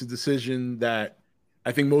Locke makes a decision that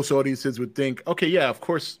I think most audiences would think, okay, yeah, of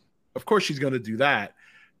course she's going to do that.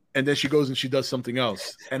 And then she goes and she does something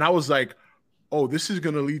else. And I was like, oh, this is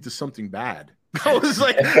going to lead to something bad. I was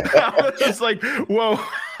like, whoa.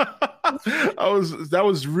 That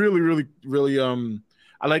was really, really, really,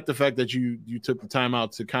 I like the fact that you took the time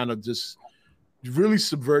out to kind of just really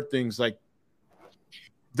subvert things. Like,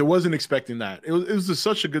 there wasn't expecting that. It was just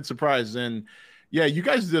such a good surprise. And yeah, you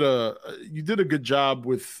guys did a good job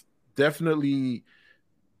with definitely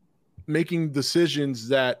making decisions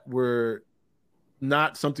that were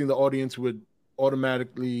not something the audience would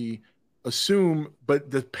automatically assume,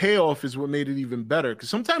 but the payoff is what made it even better. Because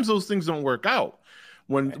sometimes those things don't work out.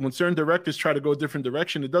 When certain directors try to go a different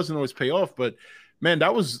direction, it doesn't always pay off. But man,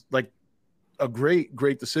 that was like a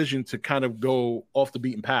great decision to kind of go off the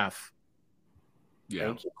beaten path.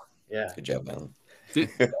 Yeah. Good job, Alan.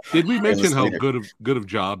 Did we mention how good of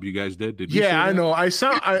job you guys did? Did you? Yeah, I know.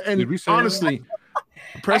 Honestly,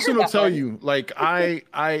 Preston will tell you. Like I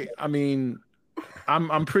mean,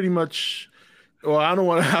 I'm pretty much. Well, I don't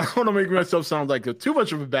want to make myself sound like too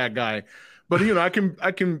much of a bad guy, but I can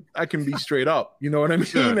be straight up. You know what I mean?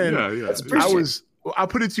 Yeah. I'll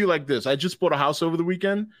put it to you like this: I just bought a house over the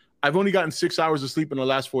weekend. I've only gotten 6 hours of sleep in the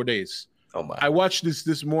last 4 days. Oh my! I watched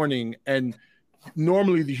this morning, and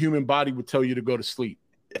normally the human body would tell you to go to sleep,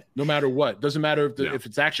 no matter what. Doesn't matter if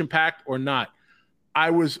it's action packed or not. I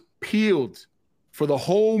was peeled for the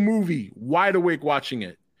whole movie, wide awake watching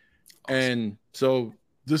it, awesome. And so.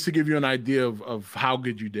 Just to give you an idea of how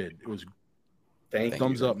good you did. It was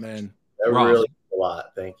thumbs up, man. That really meant a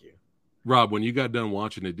lot. Thank you. Rob, when you got done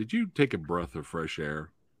watching it, did you take a breath of fresh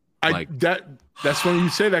air? That's funny you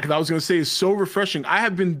say that, because I was going to say it's so refreshing. I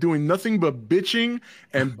have been doing nothing but bitching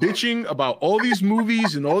about all these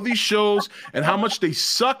movies and all these shows and how much they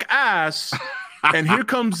suck ass. And here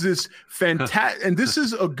comes this fantastic, and this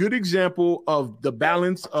is a good example of the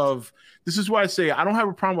balance of, this is why I say I don't have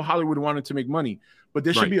a problem with Hollywood wanting to make money, but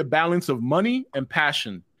there should be a balance of money and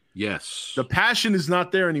passion. Yes. The passion is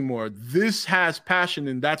not there anymore. This has passion,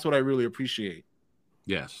 and that's what I really appreciate.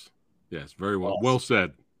 Yes. Very well. Well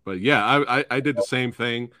said. But yeah, I did the same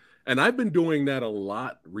thing. And I've been doing that a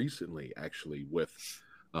lot recently, actually, with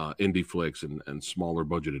indie flicks and smaller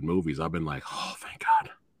budgeted movies. I've been like, oh, thank God.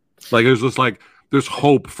 Like, it's just like, there's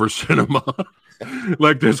hope for cinema.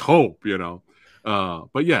 Like, there's hope,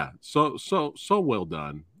 But yeah, so well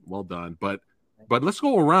done. Well done. But let's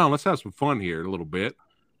go around. Let's have some fun here a little bit.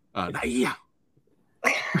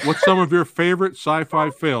 What's some of your favorite sci-fi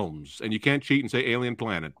films? And you can't cheat and say Alien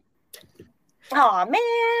Planet. Oh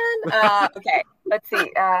man. Okay, let's see.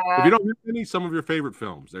 If you don't have any, some of your favorite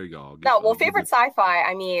films. There you go. Favorite sci-fi.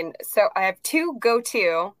 I mean, so I have two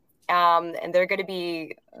go-to, and they're going to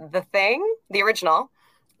be The Thing, the original,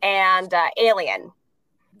 and Alien.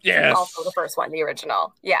 Yes. Also the first one, the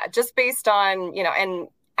original. Yeah, just based on and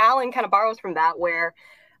Alan kind of borrows from that, where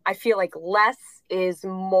I feel like less is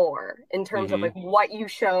more in terms of like what you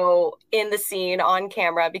show in the scene on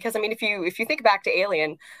camera. Because I mean, if you think back to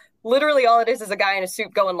Alien, literally all it is a guy in a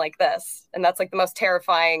suit going like this. And that's like the most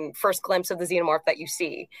terrifying first glimpse of the xenomorph that you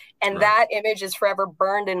see. And that image is forever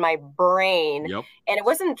burned in my brain. Yep. And it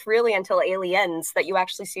wasn't really until Aliens that you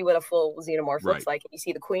actually see what a full xenomorph looks like. You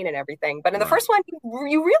see the queen and everything. But in the first one,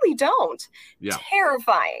 you really don't. Yeah.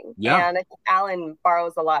 Terrifying. Yeah. And I think Alan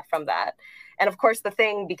borrows a lot from that. And of course, the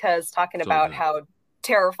Thing, because talking about how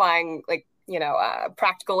terrifying, like, you know,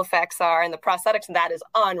 practical effects are and the prosthetics, and that is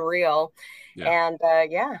unreal. And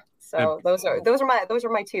so those are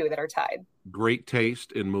my two that are tied. Great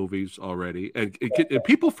taste in movies already, and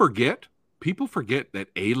people forget that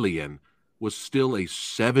Alien was still a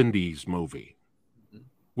 70s movie,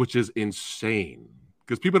 which is insane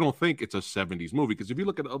because people don't think it's a 70s movie. Because if you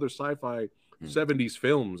look at other sci-fi 70s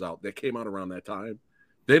films out that came out around that time,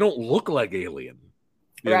 they don't look like Alien,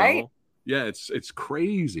 you know? Yeah, it's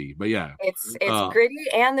crazy, but yeah, it's gritty,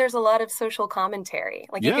 and there's a lot of social commentary.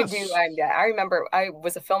 Like you could do. I remember I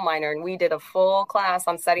was a film minor, and we did a full class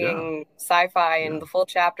on studying sci-fi and the full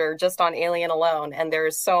chapter just on Alien alone. And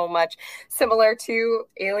there's so much similar to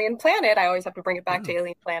Alien Planet. I always have to bring it back to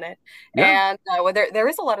Alien Planet, and there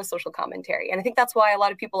is a lot of social commentary, and I think that's why a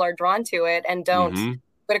lot of people are drawn to it and don't.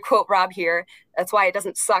 I'm going to quote Rob here. That's why it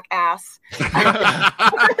doesn't suck ass.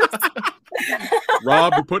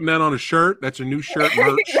 Rob, you're putting that on a shirt. That's a new shirt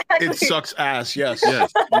merch. Exactly. It sucks ass. Yes. I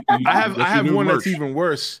have one merch. That's even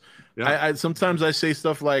worse. Yeah. I sometimes I say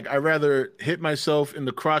stuff like, I'd rather hit myself in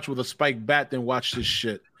the crotch with a spiked bat than watch this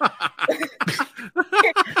shit. That's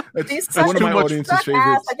one of my audience's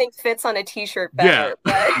favorites. I think fits on a t-shirt better.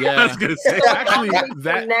 I was gonna say, actually, I think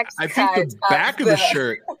the back of the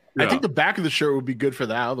shirt. I think the back of the shirt would be good for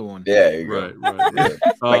the other one. Yeah, right.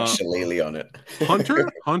 Like shillelagh on it. Hunter.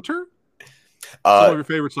 Some of your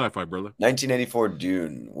favorite sci-fi, brother. 1984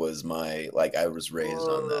 Dune was my, like, I was raised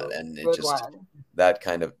on that, and it just that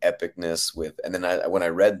kind of epicness with, and then when I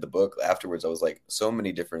read the book afterwards, I was like, so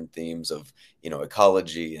many different themes of, you know,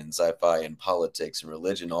 ecology and sci-fi and politics and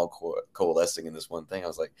religion all coalescing in this one thing. I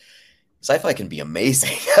was like, sci-fi can be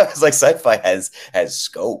amazing. I was like, sci-fi has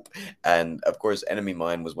scope. And of course, Enemy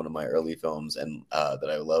Mine was one of my early films and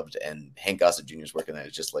that I loved. And Hank Gossett Jr.'s work in that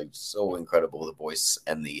is just like so incredible. The voice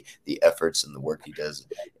and the efforts and the work he does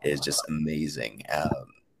is just amazing.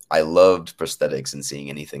 I loved prosthetics and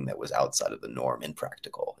seeing anything that was outside of the norm and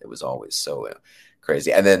practical. It was always so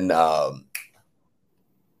crazy. And then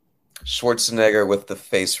Schwarzenegger with the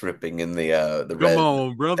face ripping in the red. Come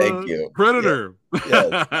on, brother. Thank you. Predator.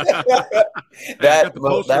 Yeah. that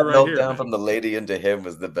meltdown from the lady into him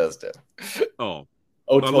was the best ever.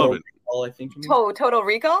 Total Recall, I think. Total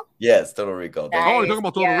Recall? Yes, Total Recall. Nice. Oh, you're talking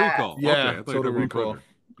about Total Recall. Yeah, okay, Total Recall.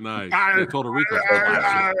 Nice. Total Recall.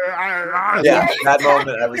 Yeah, that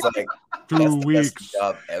moment I was like, 2 weeks. The best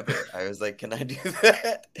job ever. I was like, can I do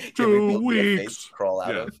that? 2 weeks. Crawl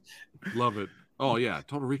out of. Love it. Oh yeah,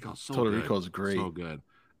 Total Recall. Total Recall is great. So good.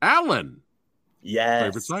 Alan. Yes.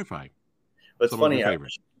 Favorite sci-fi. What's funny, I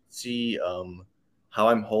see how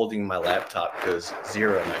I'm holding my laptop because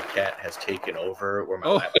Zira, my cat, has taken over where my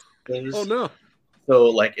laptop is. Oh no. So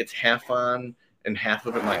like it's half on and half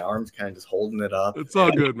of it, my arm's kind of just holding it up. It's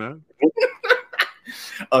all good, man.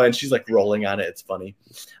 And she's like rolling on it. It's funny.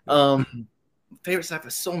 Favorite sci-fi,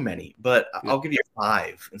 so many, but I'll give you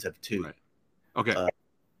 5 instead of 2. Right. Okay.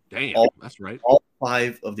 Damn, that's right. All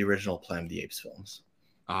 5 of the original Planet of the Apes films.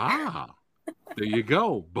 There you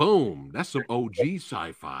go. Boom. That's some OG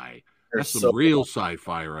sci-fi. That's some real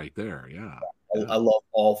sci-fi right there. Yeah. I love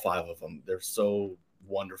all 5 of them. They're so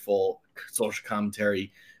wonderful. Social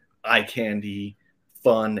commentary, eye candy,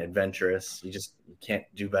 fun, adventurous. You can't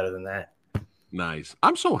do better than that. Nice.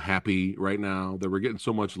 I'm so happy right now that we're getting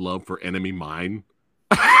so much love for Enemy Mine.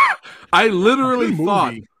 I literally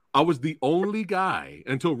thought I was the only guy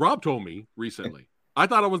until Rob told me recently. I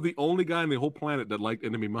thought I was the only guy on the whole planet that liked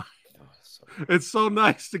Enemy Mine. It's so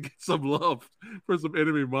nice to get some love for some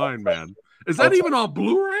Enemy Mine, man. Is that even on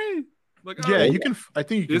Blu-ray? You can. I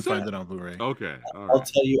think you can find it on Blu-ray. Okay, I'll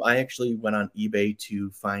tell you. I actually went on eBay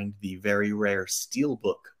to find the very rare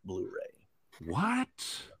Steelbook Blu-ray. What?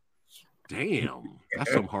 Damn,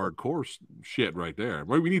 that's some hardcore shit right there.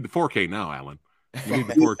 We need the 4K now, Alan. We need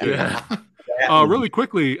the 4K. Really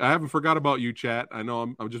quickly, I haven't forgot about you, chat. I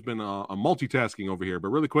know I've just been I'm multitasking over here, but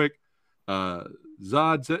really quick,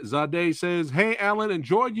 Zadeh says, "Hey, Alan,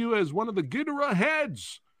 enjoyed you as one of the Ghidorah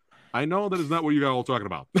heads." I know that is not what you guys are all talking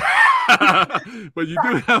about, but you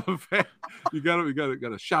do have a fan. You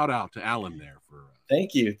got a shout out to Alan there for.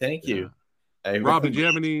 Thank you. Rob, did you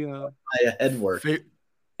have any head work? Do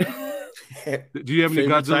you have any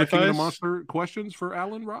Godzilla King of the Monster questions for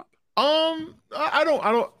Alan, Rob?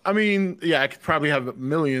 I mean, yeah, I could probably have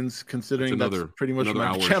millions considering that's pretty much what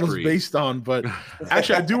my channel's based on. But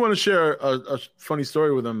actually, I do want to share a funny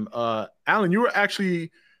story with him. Alan, you were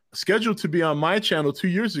actually scheduled to be on my channel 2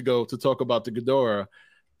 years ago to talk about the Ghidorah.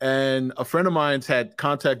 And a friend of mine had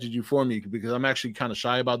contacted you for me because I'm actually kind of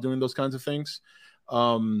shy about doing those kinds of things.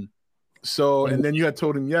 So, and then you had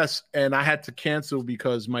told him yes, and I had to cancel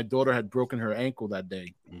because my daughter had broken her ankle that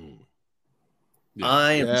day. Yeah.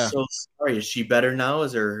 I am so sorry. Is she better now?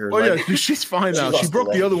 Is her leg? Yeah, she's fine now. She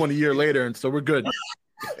broke the other one a year later, and so we're good.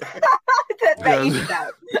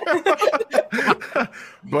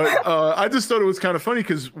 But I just thought it was kind of funny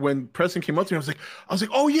because when Preston came up to me, I was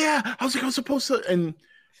like, oh yeah, I was supposed to, and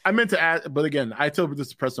I meant to ask, but again, I tell this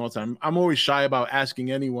to Preston all the time. I'm always shy about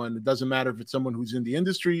asking anyone. It doesn't matter if it's someone who's in the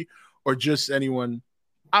industry or just anyone.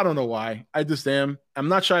 I don't know why. I just am. I'm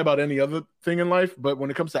not shy about any other thing in life, but when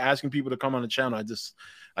it comes to asking people to come on the channel,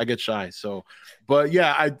 I get shy. So, but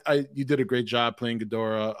yeah, you did a great job playing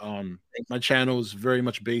Ghidorah. My channel is very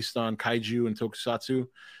much based on kaiju and tokusatsu.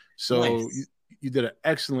 So nice. you did an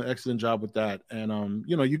excellent job with that. And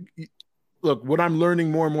you look, what I'm learning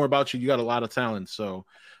more and more about you got a lot of talent. So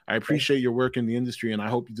I appreciate your work in the industry, and I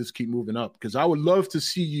hope you just keep moving up because I would love to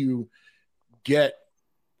see you get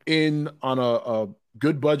in on a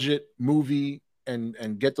good budget movie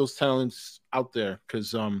and get those talents out there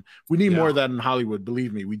because we need more of that in Hollywood.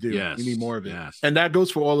 Believe me, we do. Yes. We need more of it, and that goes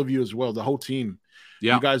for all of you as well. The whole team.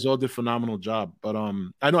 Yeah, you guys all did a phenomenal job. But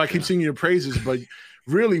I know I keep singing your praises, but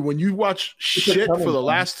really, when you watch shit for the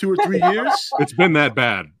last 2 or 3 years, it's been that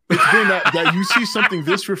bad. It's been that you see something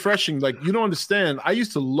this refreshing. Like you don't understand. I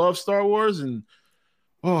used to love Star Wars, and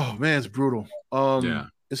oh man, it's brutal.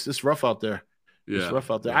 It's rough out there. Yeah. It's rough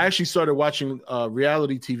out there. I actually started watching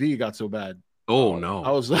reality TV. It got so bad. Oh no!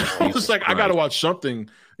 I was like, I gotta watch something.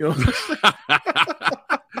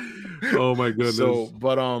 Oh my goodness. So,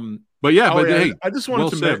 but yeah, hey, I just wanted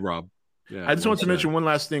to mention, Rob. Yeah, I just wanted to mention one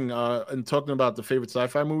last thing. In talking about the favorite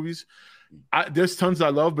sci-fi movies, there's tons I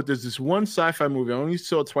love, but there's this one sci-fi movie I only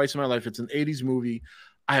saw it twice in my life. It's an '80s movie.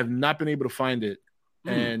 I have not been able to find it,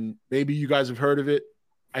 and maybe you guys have heard of it.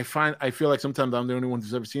 I feel like sometimes I'm the only one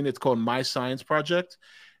who's ever seen it. It's called My Science Project,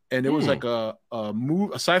 and it was like a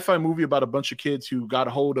sci-fi movie about a bunch of kids who got a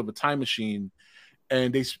hold of a time machine,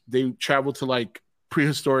 and they traveled to like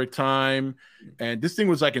prehistoric time. And this thing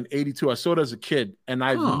was like in '82. I saw it as a kid, and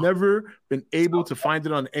I've never been able to find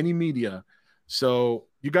it on any media. So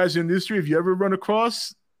you guys in the industry, if you ever run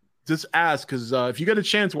across, just ask because if you get a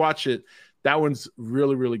chance, watch it. That one's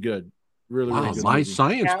really, really good. Really, really good. My movie.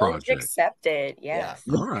 Science Project. Accepted. Yes.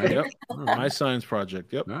 All right. Yep. My Science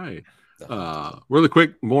Project. Yep. All right. Really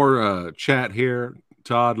quick, more chat here.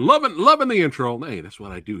 Todd, loving the intro. Hey, that's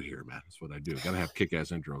what I do here, man. That's what I do. Gotta have kick-ass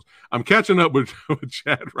intros. I'm catching up with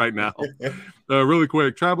chat right now. Really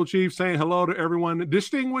quick. Tribal Chief saying hello to everyone.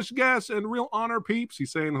 Distinguished guests and real honor peeps.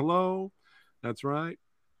 He's saying hello. That's right.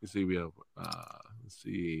 Let's see. We have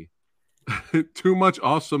too much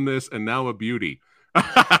awesomeness and now a beauty.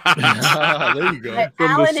 There you go.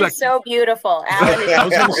 Alan is so beautiful. Alan is I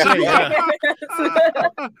was gonna say, yeah.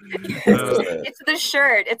 It's the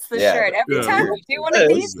shirt. It's the shirt. Every time we do one of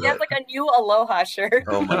these, we have like a new Aloha shirt.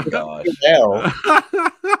 Oh my gosh.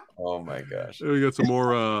 Oh my gosh. We got some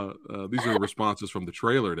more. These are responses from the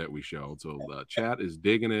trailer that we showed. So chat is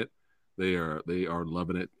digging it. They are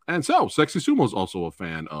loving it. And so Sexy Sumo is also a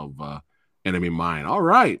fan of Enemy Mine. All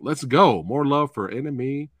right, let's go. More love for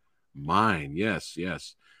Enemy Mine. Yes.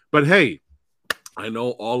 But hey, I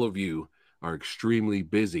know all of you are extremely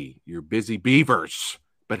busy. You're busy beavers.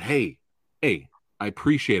 But hey, I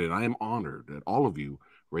appreciate it. I am honored that all of you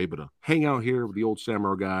were able to hang out here with the old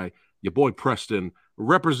samurai guy, your boy Preston,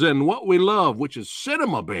 representing what we love, which is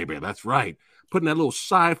cinema, baby. That's right. Putting that little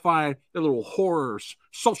sci-fi, that little horror,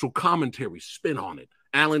 social commentary spin on it.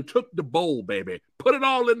 Alan took the bowl, baby, put it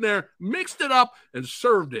all in there, mixed it up, and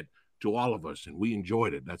served it to all of us, and we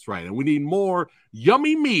enjoyed it. That's right. And we need more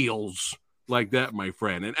yummy meals like that, my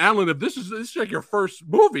friend. And Alan, if this is like your first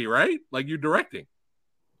movie, right? Like you're directing.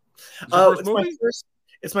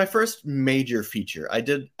 It's my first major feature. I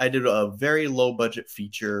did a very low budget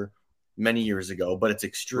feature many years ago, but it's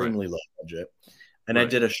extremely low budget. And I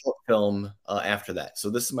did a short film after that. So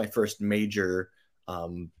this is my first major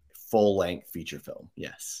full-length feature film.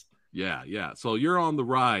 Yes. Yeah. So you're on the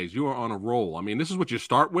rise. You are on a roll. I mean, this is what you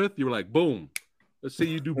start with. You're like, boom. Let's see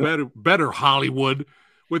you do better, Hollywood,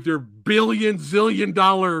 with your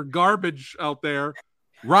zillion-dollar garbage out there.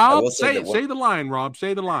 Rob, say the line, Rob.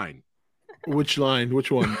 Say the line. Which line?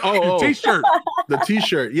 Which one? Oh, T-shirt. The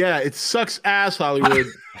T-shirt. Yeah, it sucks ass, Hollywood.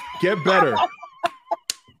 Get better.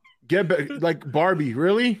 Get better. Like Barbie,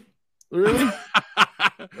 really? Really?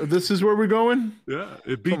 This is where we're going? Yeah,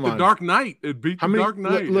 it beat the Dark Knight. It beat the Dark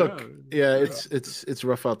Knight. Look, it's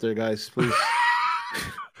rough out there, guys. Please.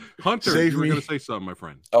 Hunter, Save you were me. going to say something, my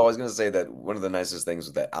friend. Oh, I was going to say that one of the nicest things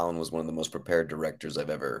was that Alan was one of the most prepared directors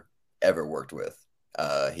I've ever worked with.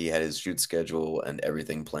 He had his shoot schedule and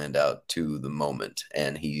everything planned out to the moment,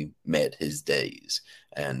 and he met his days.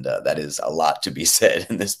 And that is a lot to be said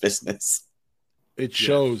in this business. It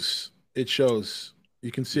shows. It shows.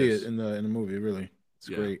 You can see it in the movie. Really, it's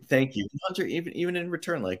great. Thank you, Hunter. Even in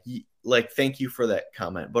return, like thank you for that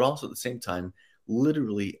comment. But also at the same time,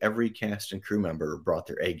 literally every cast and crew member brought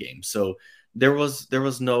their A game. So there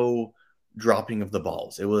was no dropping of the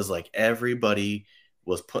balls. It was like everybody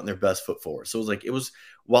was putting their best foot forward. So it was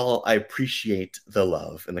while I appreciate the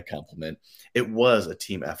love and the compliment, it was a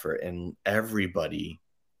team effort, and everybody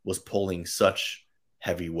was pulling such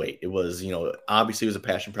heavy weight. It was, obviously it was a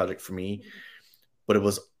passion project for me, but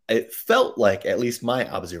it felt like, at least my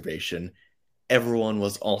observation, everyone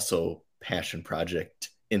was also passion project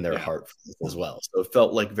in their heart as well. So it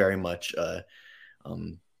felt like very much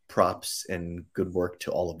props and good work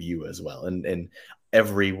to all of you as well. And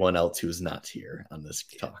everyone else who's not here on this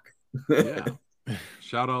talk. Yeah.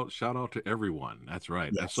 Shout out to everyone. That's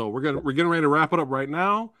right. Yes. So we're getting ready to wrap it up right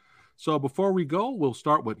now. So before we go, we'll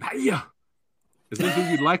start with Nadia. Is there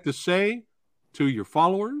anything you'd like to say to your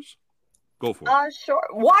followers? Go for it. Sure.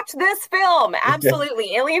 Watch this film. Absolutely.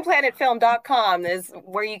 AlienPlanetFilm.com is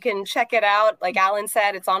where you can check it out. Like Alan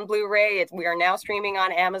said, it's on Blu-ray. We are now streaming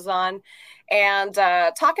on Amazon. And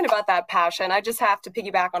talking about that passion, I just have to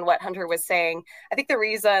piggyback on what Hunter was saying. I think the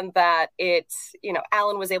reason that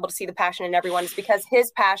Alan was able to see the passion in everyone is because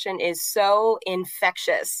his passion is so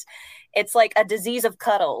infectious. It's like a disease of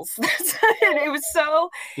cuddles. It was so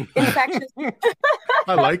infectious.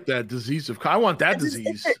 I like that disease of. I want that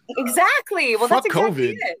disease. Exactly. Well, fuck that's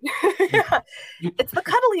exactly COVID. It. It's the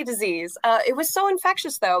cuddly disease. It was so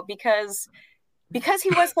infectious, though, because he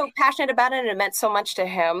was so passionate about it and it meant so much to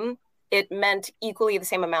him. It meant equally the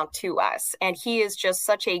same amount to us. And he is just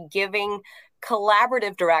such a giving,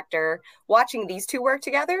 collaborative director. Watching these two work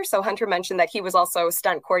together. So Hunter mentioned that he was also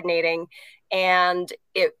stunt coordinating, and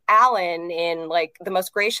Alan, in like the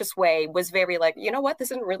most gracious way, was very like, you know what,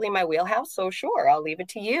 this isn't really my wheelhouse, so sure, I'll leave it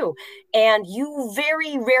to you. And you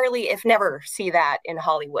very rarely, if never, see that in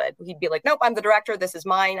Hollywood. He'd be like, nope, I'm the director, this is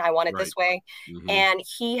mine, I want it this way. Mm-hmm. And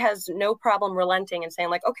he has no problem relenting and saying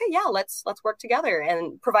like, okay, yeah, let's work together,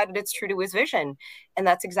 and provided it's true to his vision. And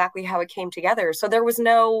that's exactly how it came together. So there was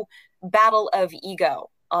no battle of ego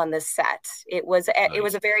on this set. It was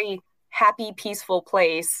a very happy, peaceful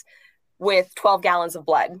place with 12 gallons of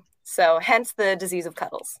blood. So hence the disease of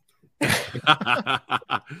cuddles. Oh,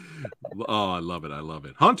 I love it. I love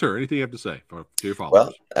it. Hunter, anything you have to say to your followers?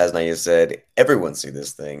 Well, as Naya said, everyone see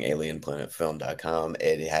this thing, AlienPlanetFilm.com.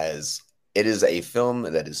 It is a film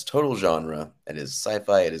that is total genre. It is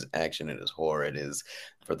sci-fi, it is action, it is horror, it is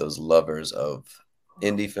for those lovers of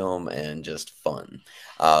indie film and just fun.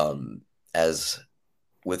 As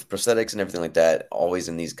with prosthetics and everything like that, always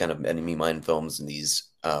in these kind of enemy mine films and these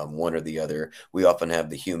one or the other, we often have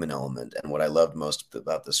the human element. And what I loved most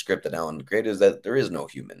about the script that Alan created is that there is no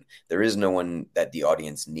human. There is no one that the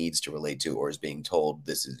audience needs to relate to or is being told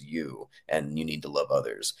this is you and you need to love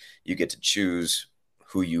others. You get to choose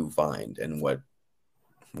who you find and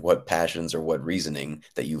what passions or what reasoning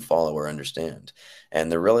that you follow or understand.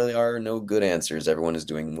 And there really are no good answers. Everyone is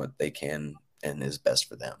doing what they can and is best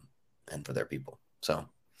for them and for their people. So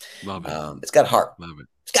love it. It's got heart. Love it.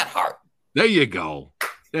 It's got heart. There you go.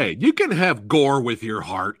 Hey, you can have gore with your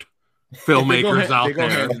heart. Filmmakers out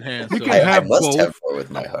there. You can have both. Have gore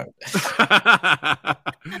with my heart.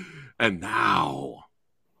 And now,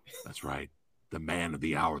 that's right. The man of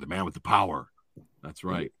the hour, the man with the power. That's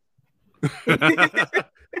right.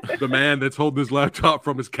 The man that's holding his laptop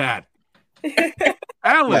from his cat.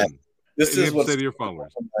 Alan. Yeah, this is what say to your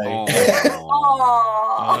followers. Oh,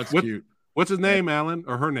 that's cute. What's his name, Alan,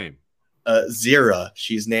 or her name? Zira.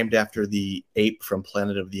 She's named after the ape from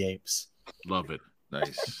Planet of the Apes. Love it.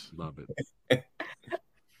 Nice. Love it.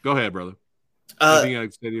 Go ahead, brother. Anything I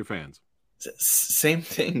can say to your fans? Same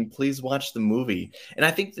thing. Please watch the movie. And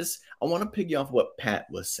I think I want to piggy off what Pat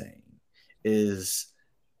was saying is,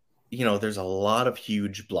 there's a lot of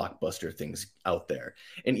huge blockbuster things out there.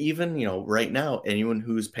 And even, right now, anyone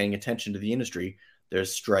who's paying attention to the industry,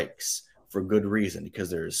 there's strikes for good reason, because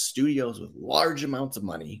there's studios with large amounts of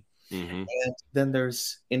money. Mm-hmm. And then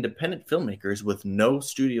there's independent filmmakers with no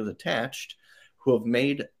studios attached who have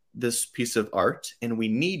made this piece of art, and we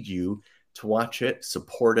need you to watch it,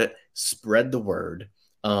 support it, spread the word.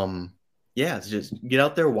 Yeah, it's just get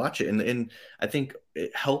out there, watch it. And I think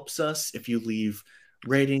it helps us if you leave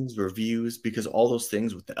ratings, reviews, because all those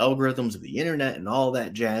things with the algorithms of the internet and all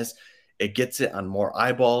that jazz, it gets it on more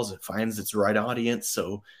eyeballs, it finds its right audience.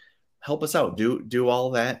 So help us out. Do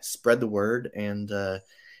all that, spread the word, and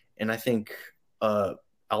I think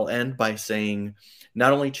I'll end by saying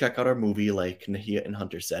not only check out our movie like Nahia and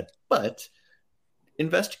Hunter said, but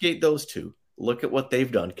investigate those two. Look at what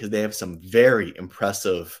they've done because they have some very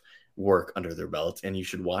impressive work under their belt, and you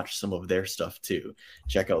should watch some of their stuff too.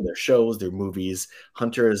 Check out their shows, their movies.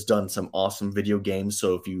 Hunter has done some awesome video games,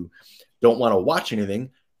 so if you don't want to watch anything,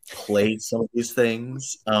 play some of these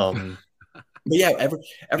things. But yeah,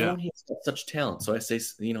 everyone has got such talent. So I say,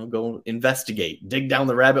 go investigate, dig down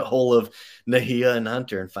the rabbit hole of Nahia and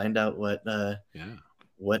Hunter, and find out what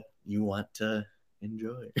you want to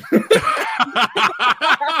enjoy.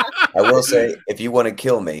 I will say, if you want to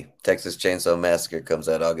kill me, Texas Chainsaw Massacre comes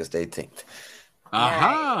out August 18th.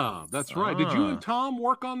 Aha, that's right. Did you and Tom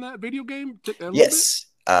work on that video game? Yes.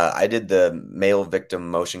 I did the male victim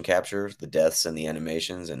motion capture, the deaths and the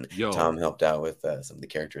animations, and Tom helped out with some of the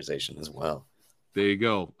characterization as well. There you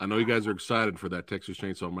go. I know you guys are excited for that Texas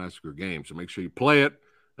Chainsaw Massacre game, so make sure you play it.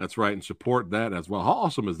 That's right, and support that as well. How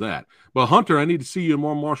awesome is that? But Hunter, I need to see you in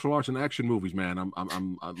more martial arts and action movies, man.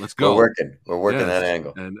 Let's go. We're working that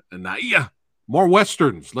angle. And more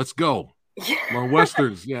westerns. Let's go. More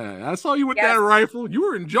westerns. Yeah, I saw you with that rifle. You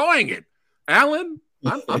were enjoying it, Alan.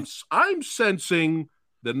 I'm sensing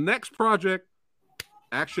the next project,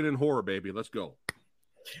 action and horror, baby. Let's go.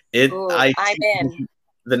 I'm in.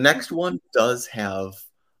 The next one does have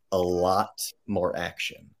a lot more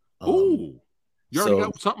action. You already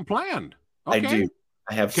got something planned. Okay. I do.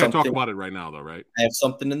 I have Can't talk about it right now, though, right? I have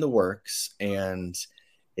something in the works, and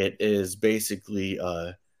it is basically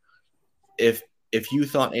if you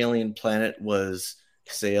thought Alien Planet was,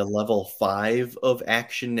 say, a level 5 of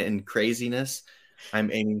action and craziness,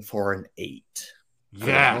 I'm aiming for an 8.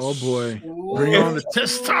 Yes. Oh boy. Bring on the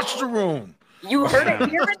testosterone. You heard it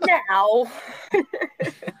here and now.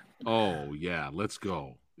 Oh yeah, let's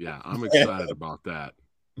go. Yeah, I'm excited about that.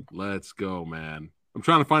 Let's go, man. I'm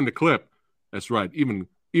trying to find the clip. That's right. Even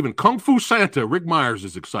Kung Fu Santa, Rick Myers,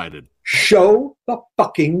 is excited. Show the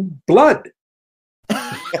fucking blood.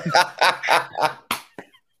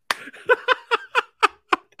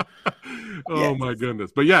 Oh my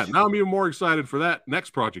goodness. But yeah, now I'm even more excited for that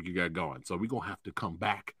next project you got going. So we're gonna have to come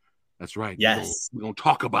back. That's right. Yes. We're gonna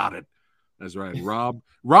talk about it. That's right. Rob,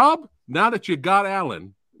 now that you got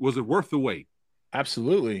Alan, was it worth the wait?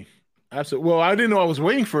 Absolutely. Well, I didn't know I was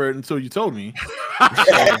waiting for it until you told me. So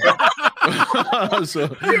I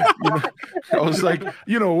was like,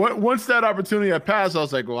 once that opportunity had passed, I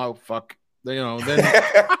was like, well, fuck. Then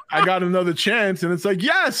I got another chance, and it's like,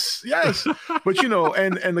 yes. But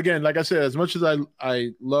and again, like I said, as much as I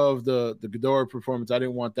love the Ghidorah performance, I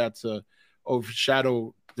didn't want that to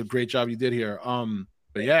overshadow the great job you did here.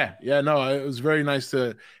 But no, it was very nice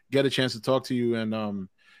to get a chance to talk to you,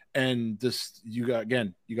 and this you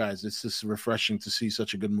guys, it's just refreshing to see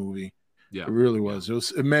such a good movie. Yeah, it really was.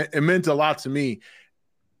 It meant a lot to me.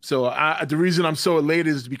 So the reason I'm so elated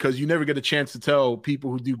is because you never get a chance to tell people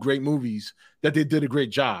who do great movies that they did a great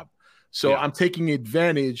job. So I'm taking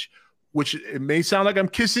advantage, which it may sound like I'm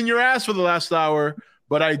kissing your ass for the last hour,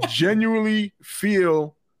 but I genuinely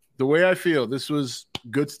feel the way I feel. This was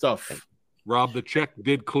good stuff. Rob, the check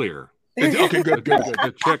did clear. Okay, good.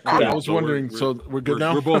 The check cleared. I was wondering, so we're good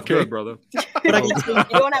now? We're both good, brother. You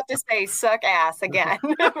don't have to say suck ass again.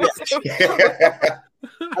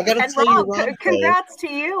 I gotta tell Rob, you, Rob, congrats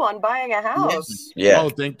to you on buying a house. Yes. Yeah. Oh,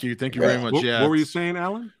 thank you very much. What were you saying,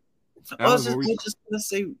 Alan? I was just gonna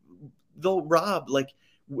say, though, Rob, like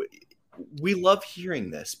we love hearing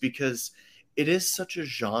this because it is such a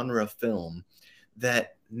genre film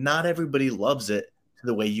that not everybody loves it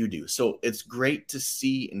the way you do. So it's great to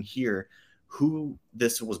see and hear who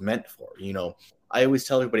this was meant for. I always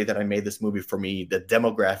tell everybody that I made this movie for me. The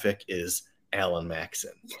demographic is Alan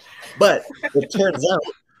Maxon. But it turns out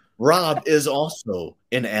Rob is also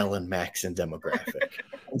an Alan Maxon demographic.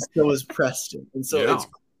 And so is Preston. And so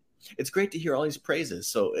it's great to hear all these praises.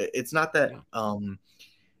 So it's not that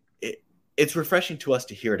it's refreshing to us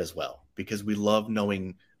to hear it as well, because we love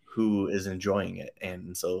knowing who is enjoying it.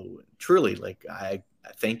 And so truly, like, I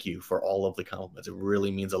thank you for all of the compliments. It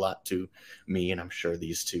really means a lot to me, and I'm sure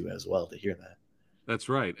these two as well, to hear that. That's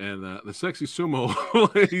right. And the sexy sumo,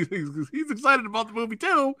 he's excited about the movie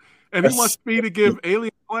too. And he wants me to give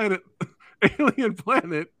Alien Planet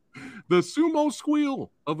the sumo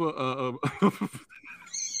squeal of a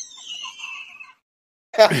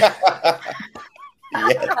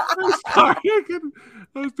I'm sorry.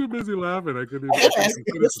 I was too busy laughing. I couldn't even finish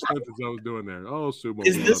the sentence I was doing there. Oh, Sumo.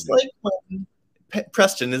 Is this like when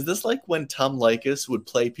Preston? Is this like when Tom Likas would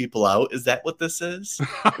play people out? Is that what this is?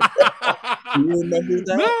 Do you remember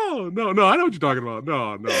that? No. I know what you're talking about.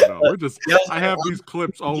 No. We're just. I have these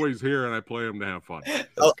clips always here, and I play them to have fun. I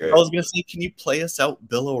was gonna say, can you play us out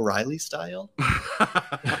Bill O'Reilly style?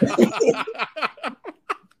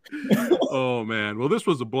 Oh man. Well, this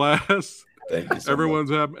was a blast. Thank you so everyone's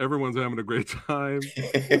having a great time.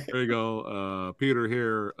 There you go. Peter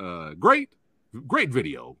here. Great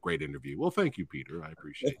video, great interview. Well, thank you, Peter. I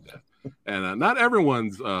appreciate that. And not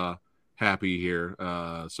everyone's happy here.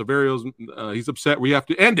 Severio's he's upset. We have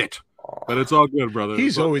to end it, but it's all good, brother.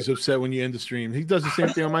 He's always upset when you end the stream. He does the same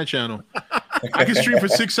thing on my channel. I can stream for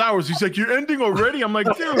 6 hours. He's like, "You're ending already?" I'm like,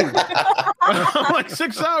 "Dude, I'm like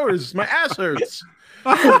 6 hours. My ass hurts."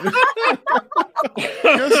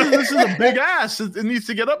 This is a big ass. It needs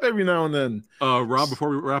to get up every now and then. Rob, before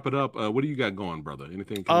we wrap it up, what do you got going, brother?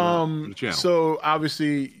 Anything on the channel? So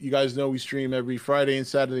obviously, you guys know we stream every Friday and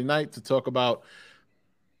Saturday night to talk about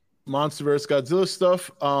MonsterVerse Godzilla stuff.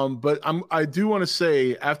 But I do want to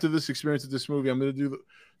say, after this experience of this movie, I'm going to do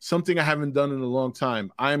something I haven't done in a long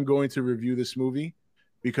time. I am going to review this movie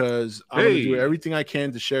because I'm going to do everything I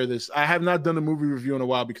can to share this. I have not done a movie review in a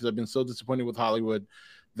while because I've been so disappointed with Hollywood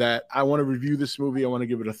that I want to review this movie. I want to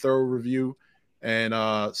give it a thorough review. And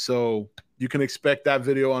so you can expect that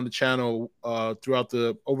video on the channel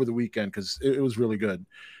over the weekend because it was really good.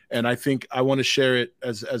 And I think I want to share it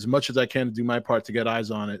as much as I can to do my part to get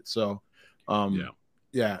eyes on it. So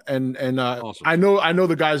yeah. And awesome. I know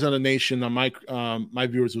the guys on the Nation on my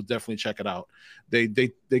viewers will definitely check it out. They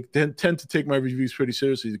tend to take my reviews pretty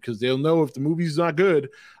seriously because they'll know if the movie's not good,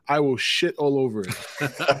 I will shit all over it.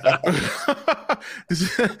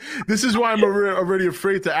 This is why I'm already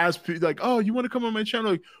afraid to ask people, like, "Oh, you want to come on my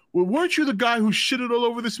channel?" Like, well, weren't you the guy who shitted all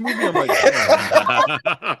over this movie? I'm like,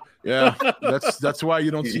 oh. Yeah, that's why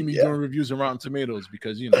you don't see me doing reviews on Rotten Tomatoes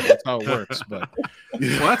because that's how it works. But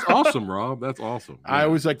well, that's awesome, Rob. That's awesome. Yeah. I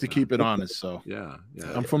always like to keep it honest. So yeah.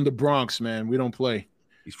 I'm from the Bronx, man. We don't play.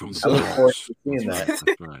 He's from the Bronx. That's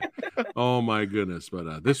right. Oh my goodness!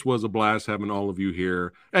 But this was a blast having all of you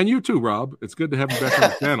here, and you too, Rob. It's good to have you back on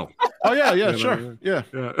the channel. Oh yeah, sure, yeah.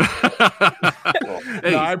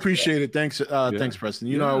 Hey, no, I appreciate it. Thanks, thanks,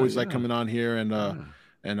 Preston. I always like coming on here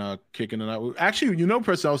and kicking it out. Actually,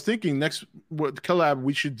 Preston, I was thinking next collab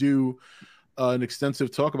we should do an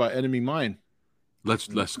extensive talk about Enemy Mine. Let's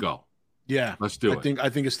go. Yeah, let's do it. I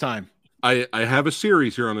think it's time. I have a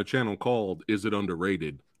series here on the channel called "Is It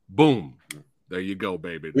Underrated?" Boom, there you go,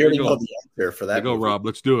 baby. We already know the answer for that. There you go, Rob.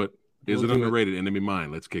 Let's do it. Is it underrated? Enemy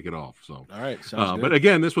Mine. Let's kick it off. So, all right. Sounds good. But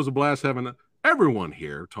again, this was a blast having everyone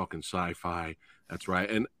here talking sci-fi. That's right.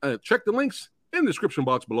 And check the links in the description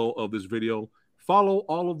box below of this video. Follow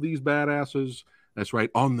all of these badasses. That's right.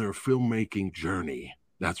 On their filmmaking journey.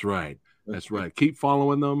 That's right. That's right. Keep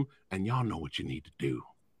following them, and y'all know what you need to do.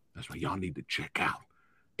 That's right. Y'all need to check out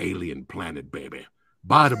Alien Planet, baby.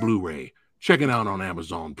 Buy the Blu-ray. Check it out on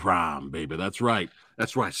Amazon Prime, baby. That's right.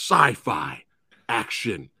 That's right. Sci-fi,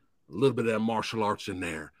 action, a little bit of that martial arts in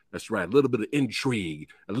there. That's right. A little bit of intrigue,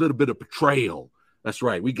 a little bit of betrayal. That's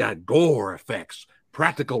right. We got gore effects,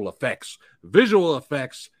 practical effects, visual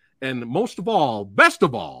effects, and most of all, best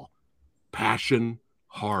of all, passion,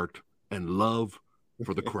 heart, and love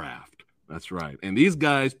for the craft. That's right. And these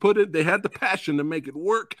guys they had the passion to make it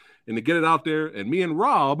work and to get it out there. And me and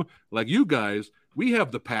Rob, like you guys, we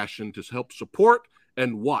have the passion to help support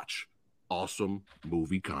and watch awesome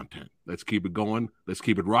movie content. Let's keep it going. Let's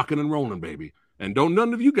keep it rocking and rolling, baby. And don't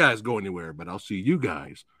none of you guys go anywhere, but I'll see you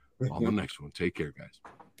guys on the next one. Take care, guys.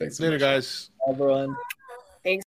 Thanks so later, much. guys. Everyone.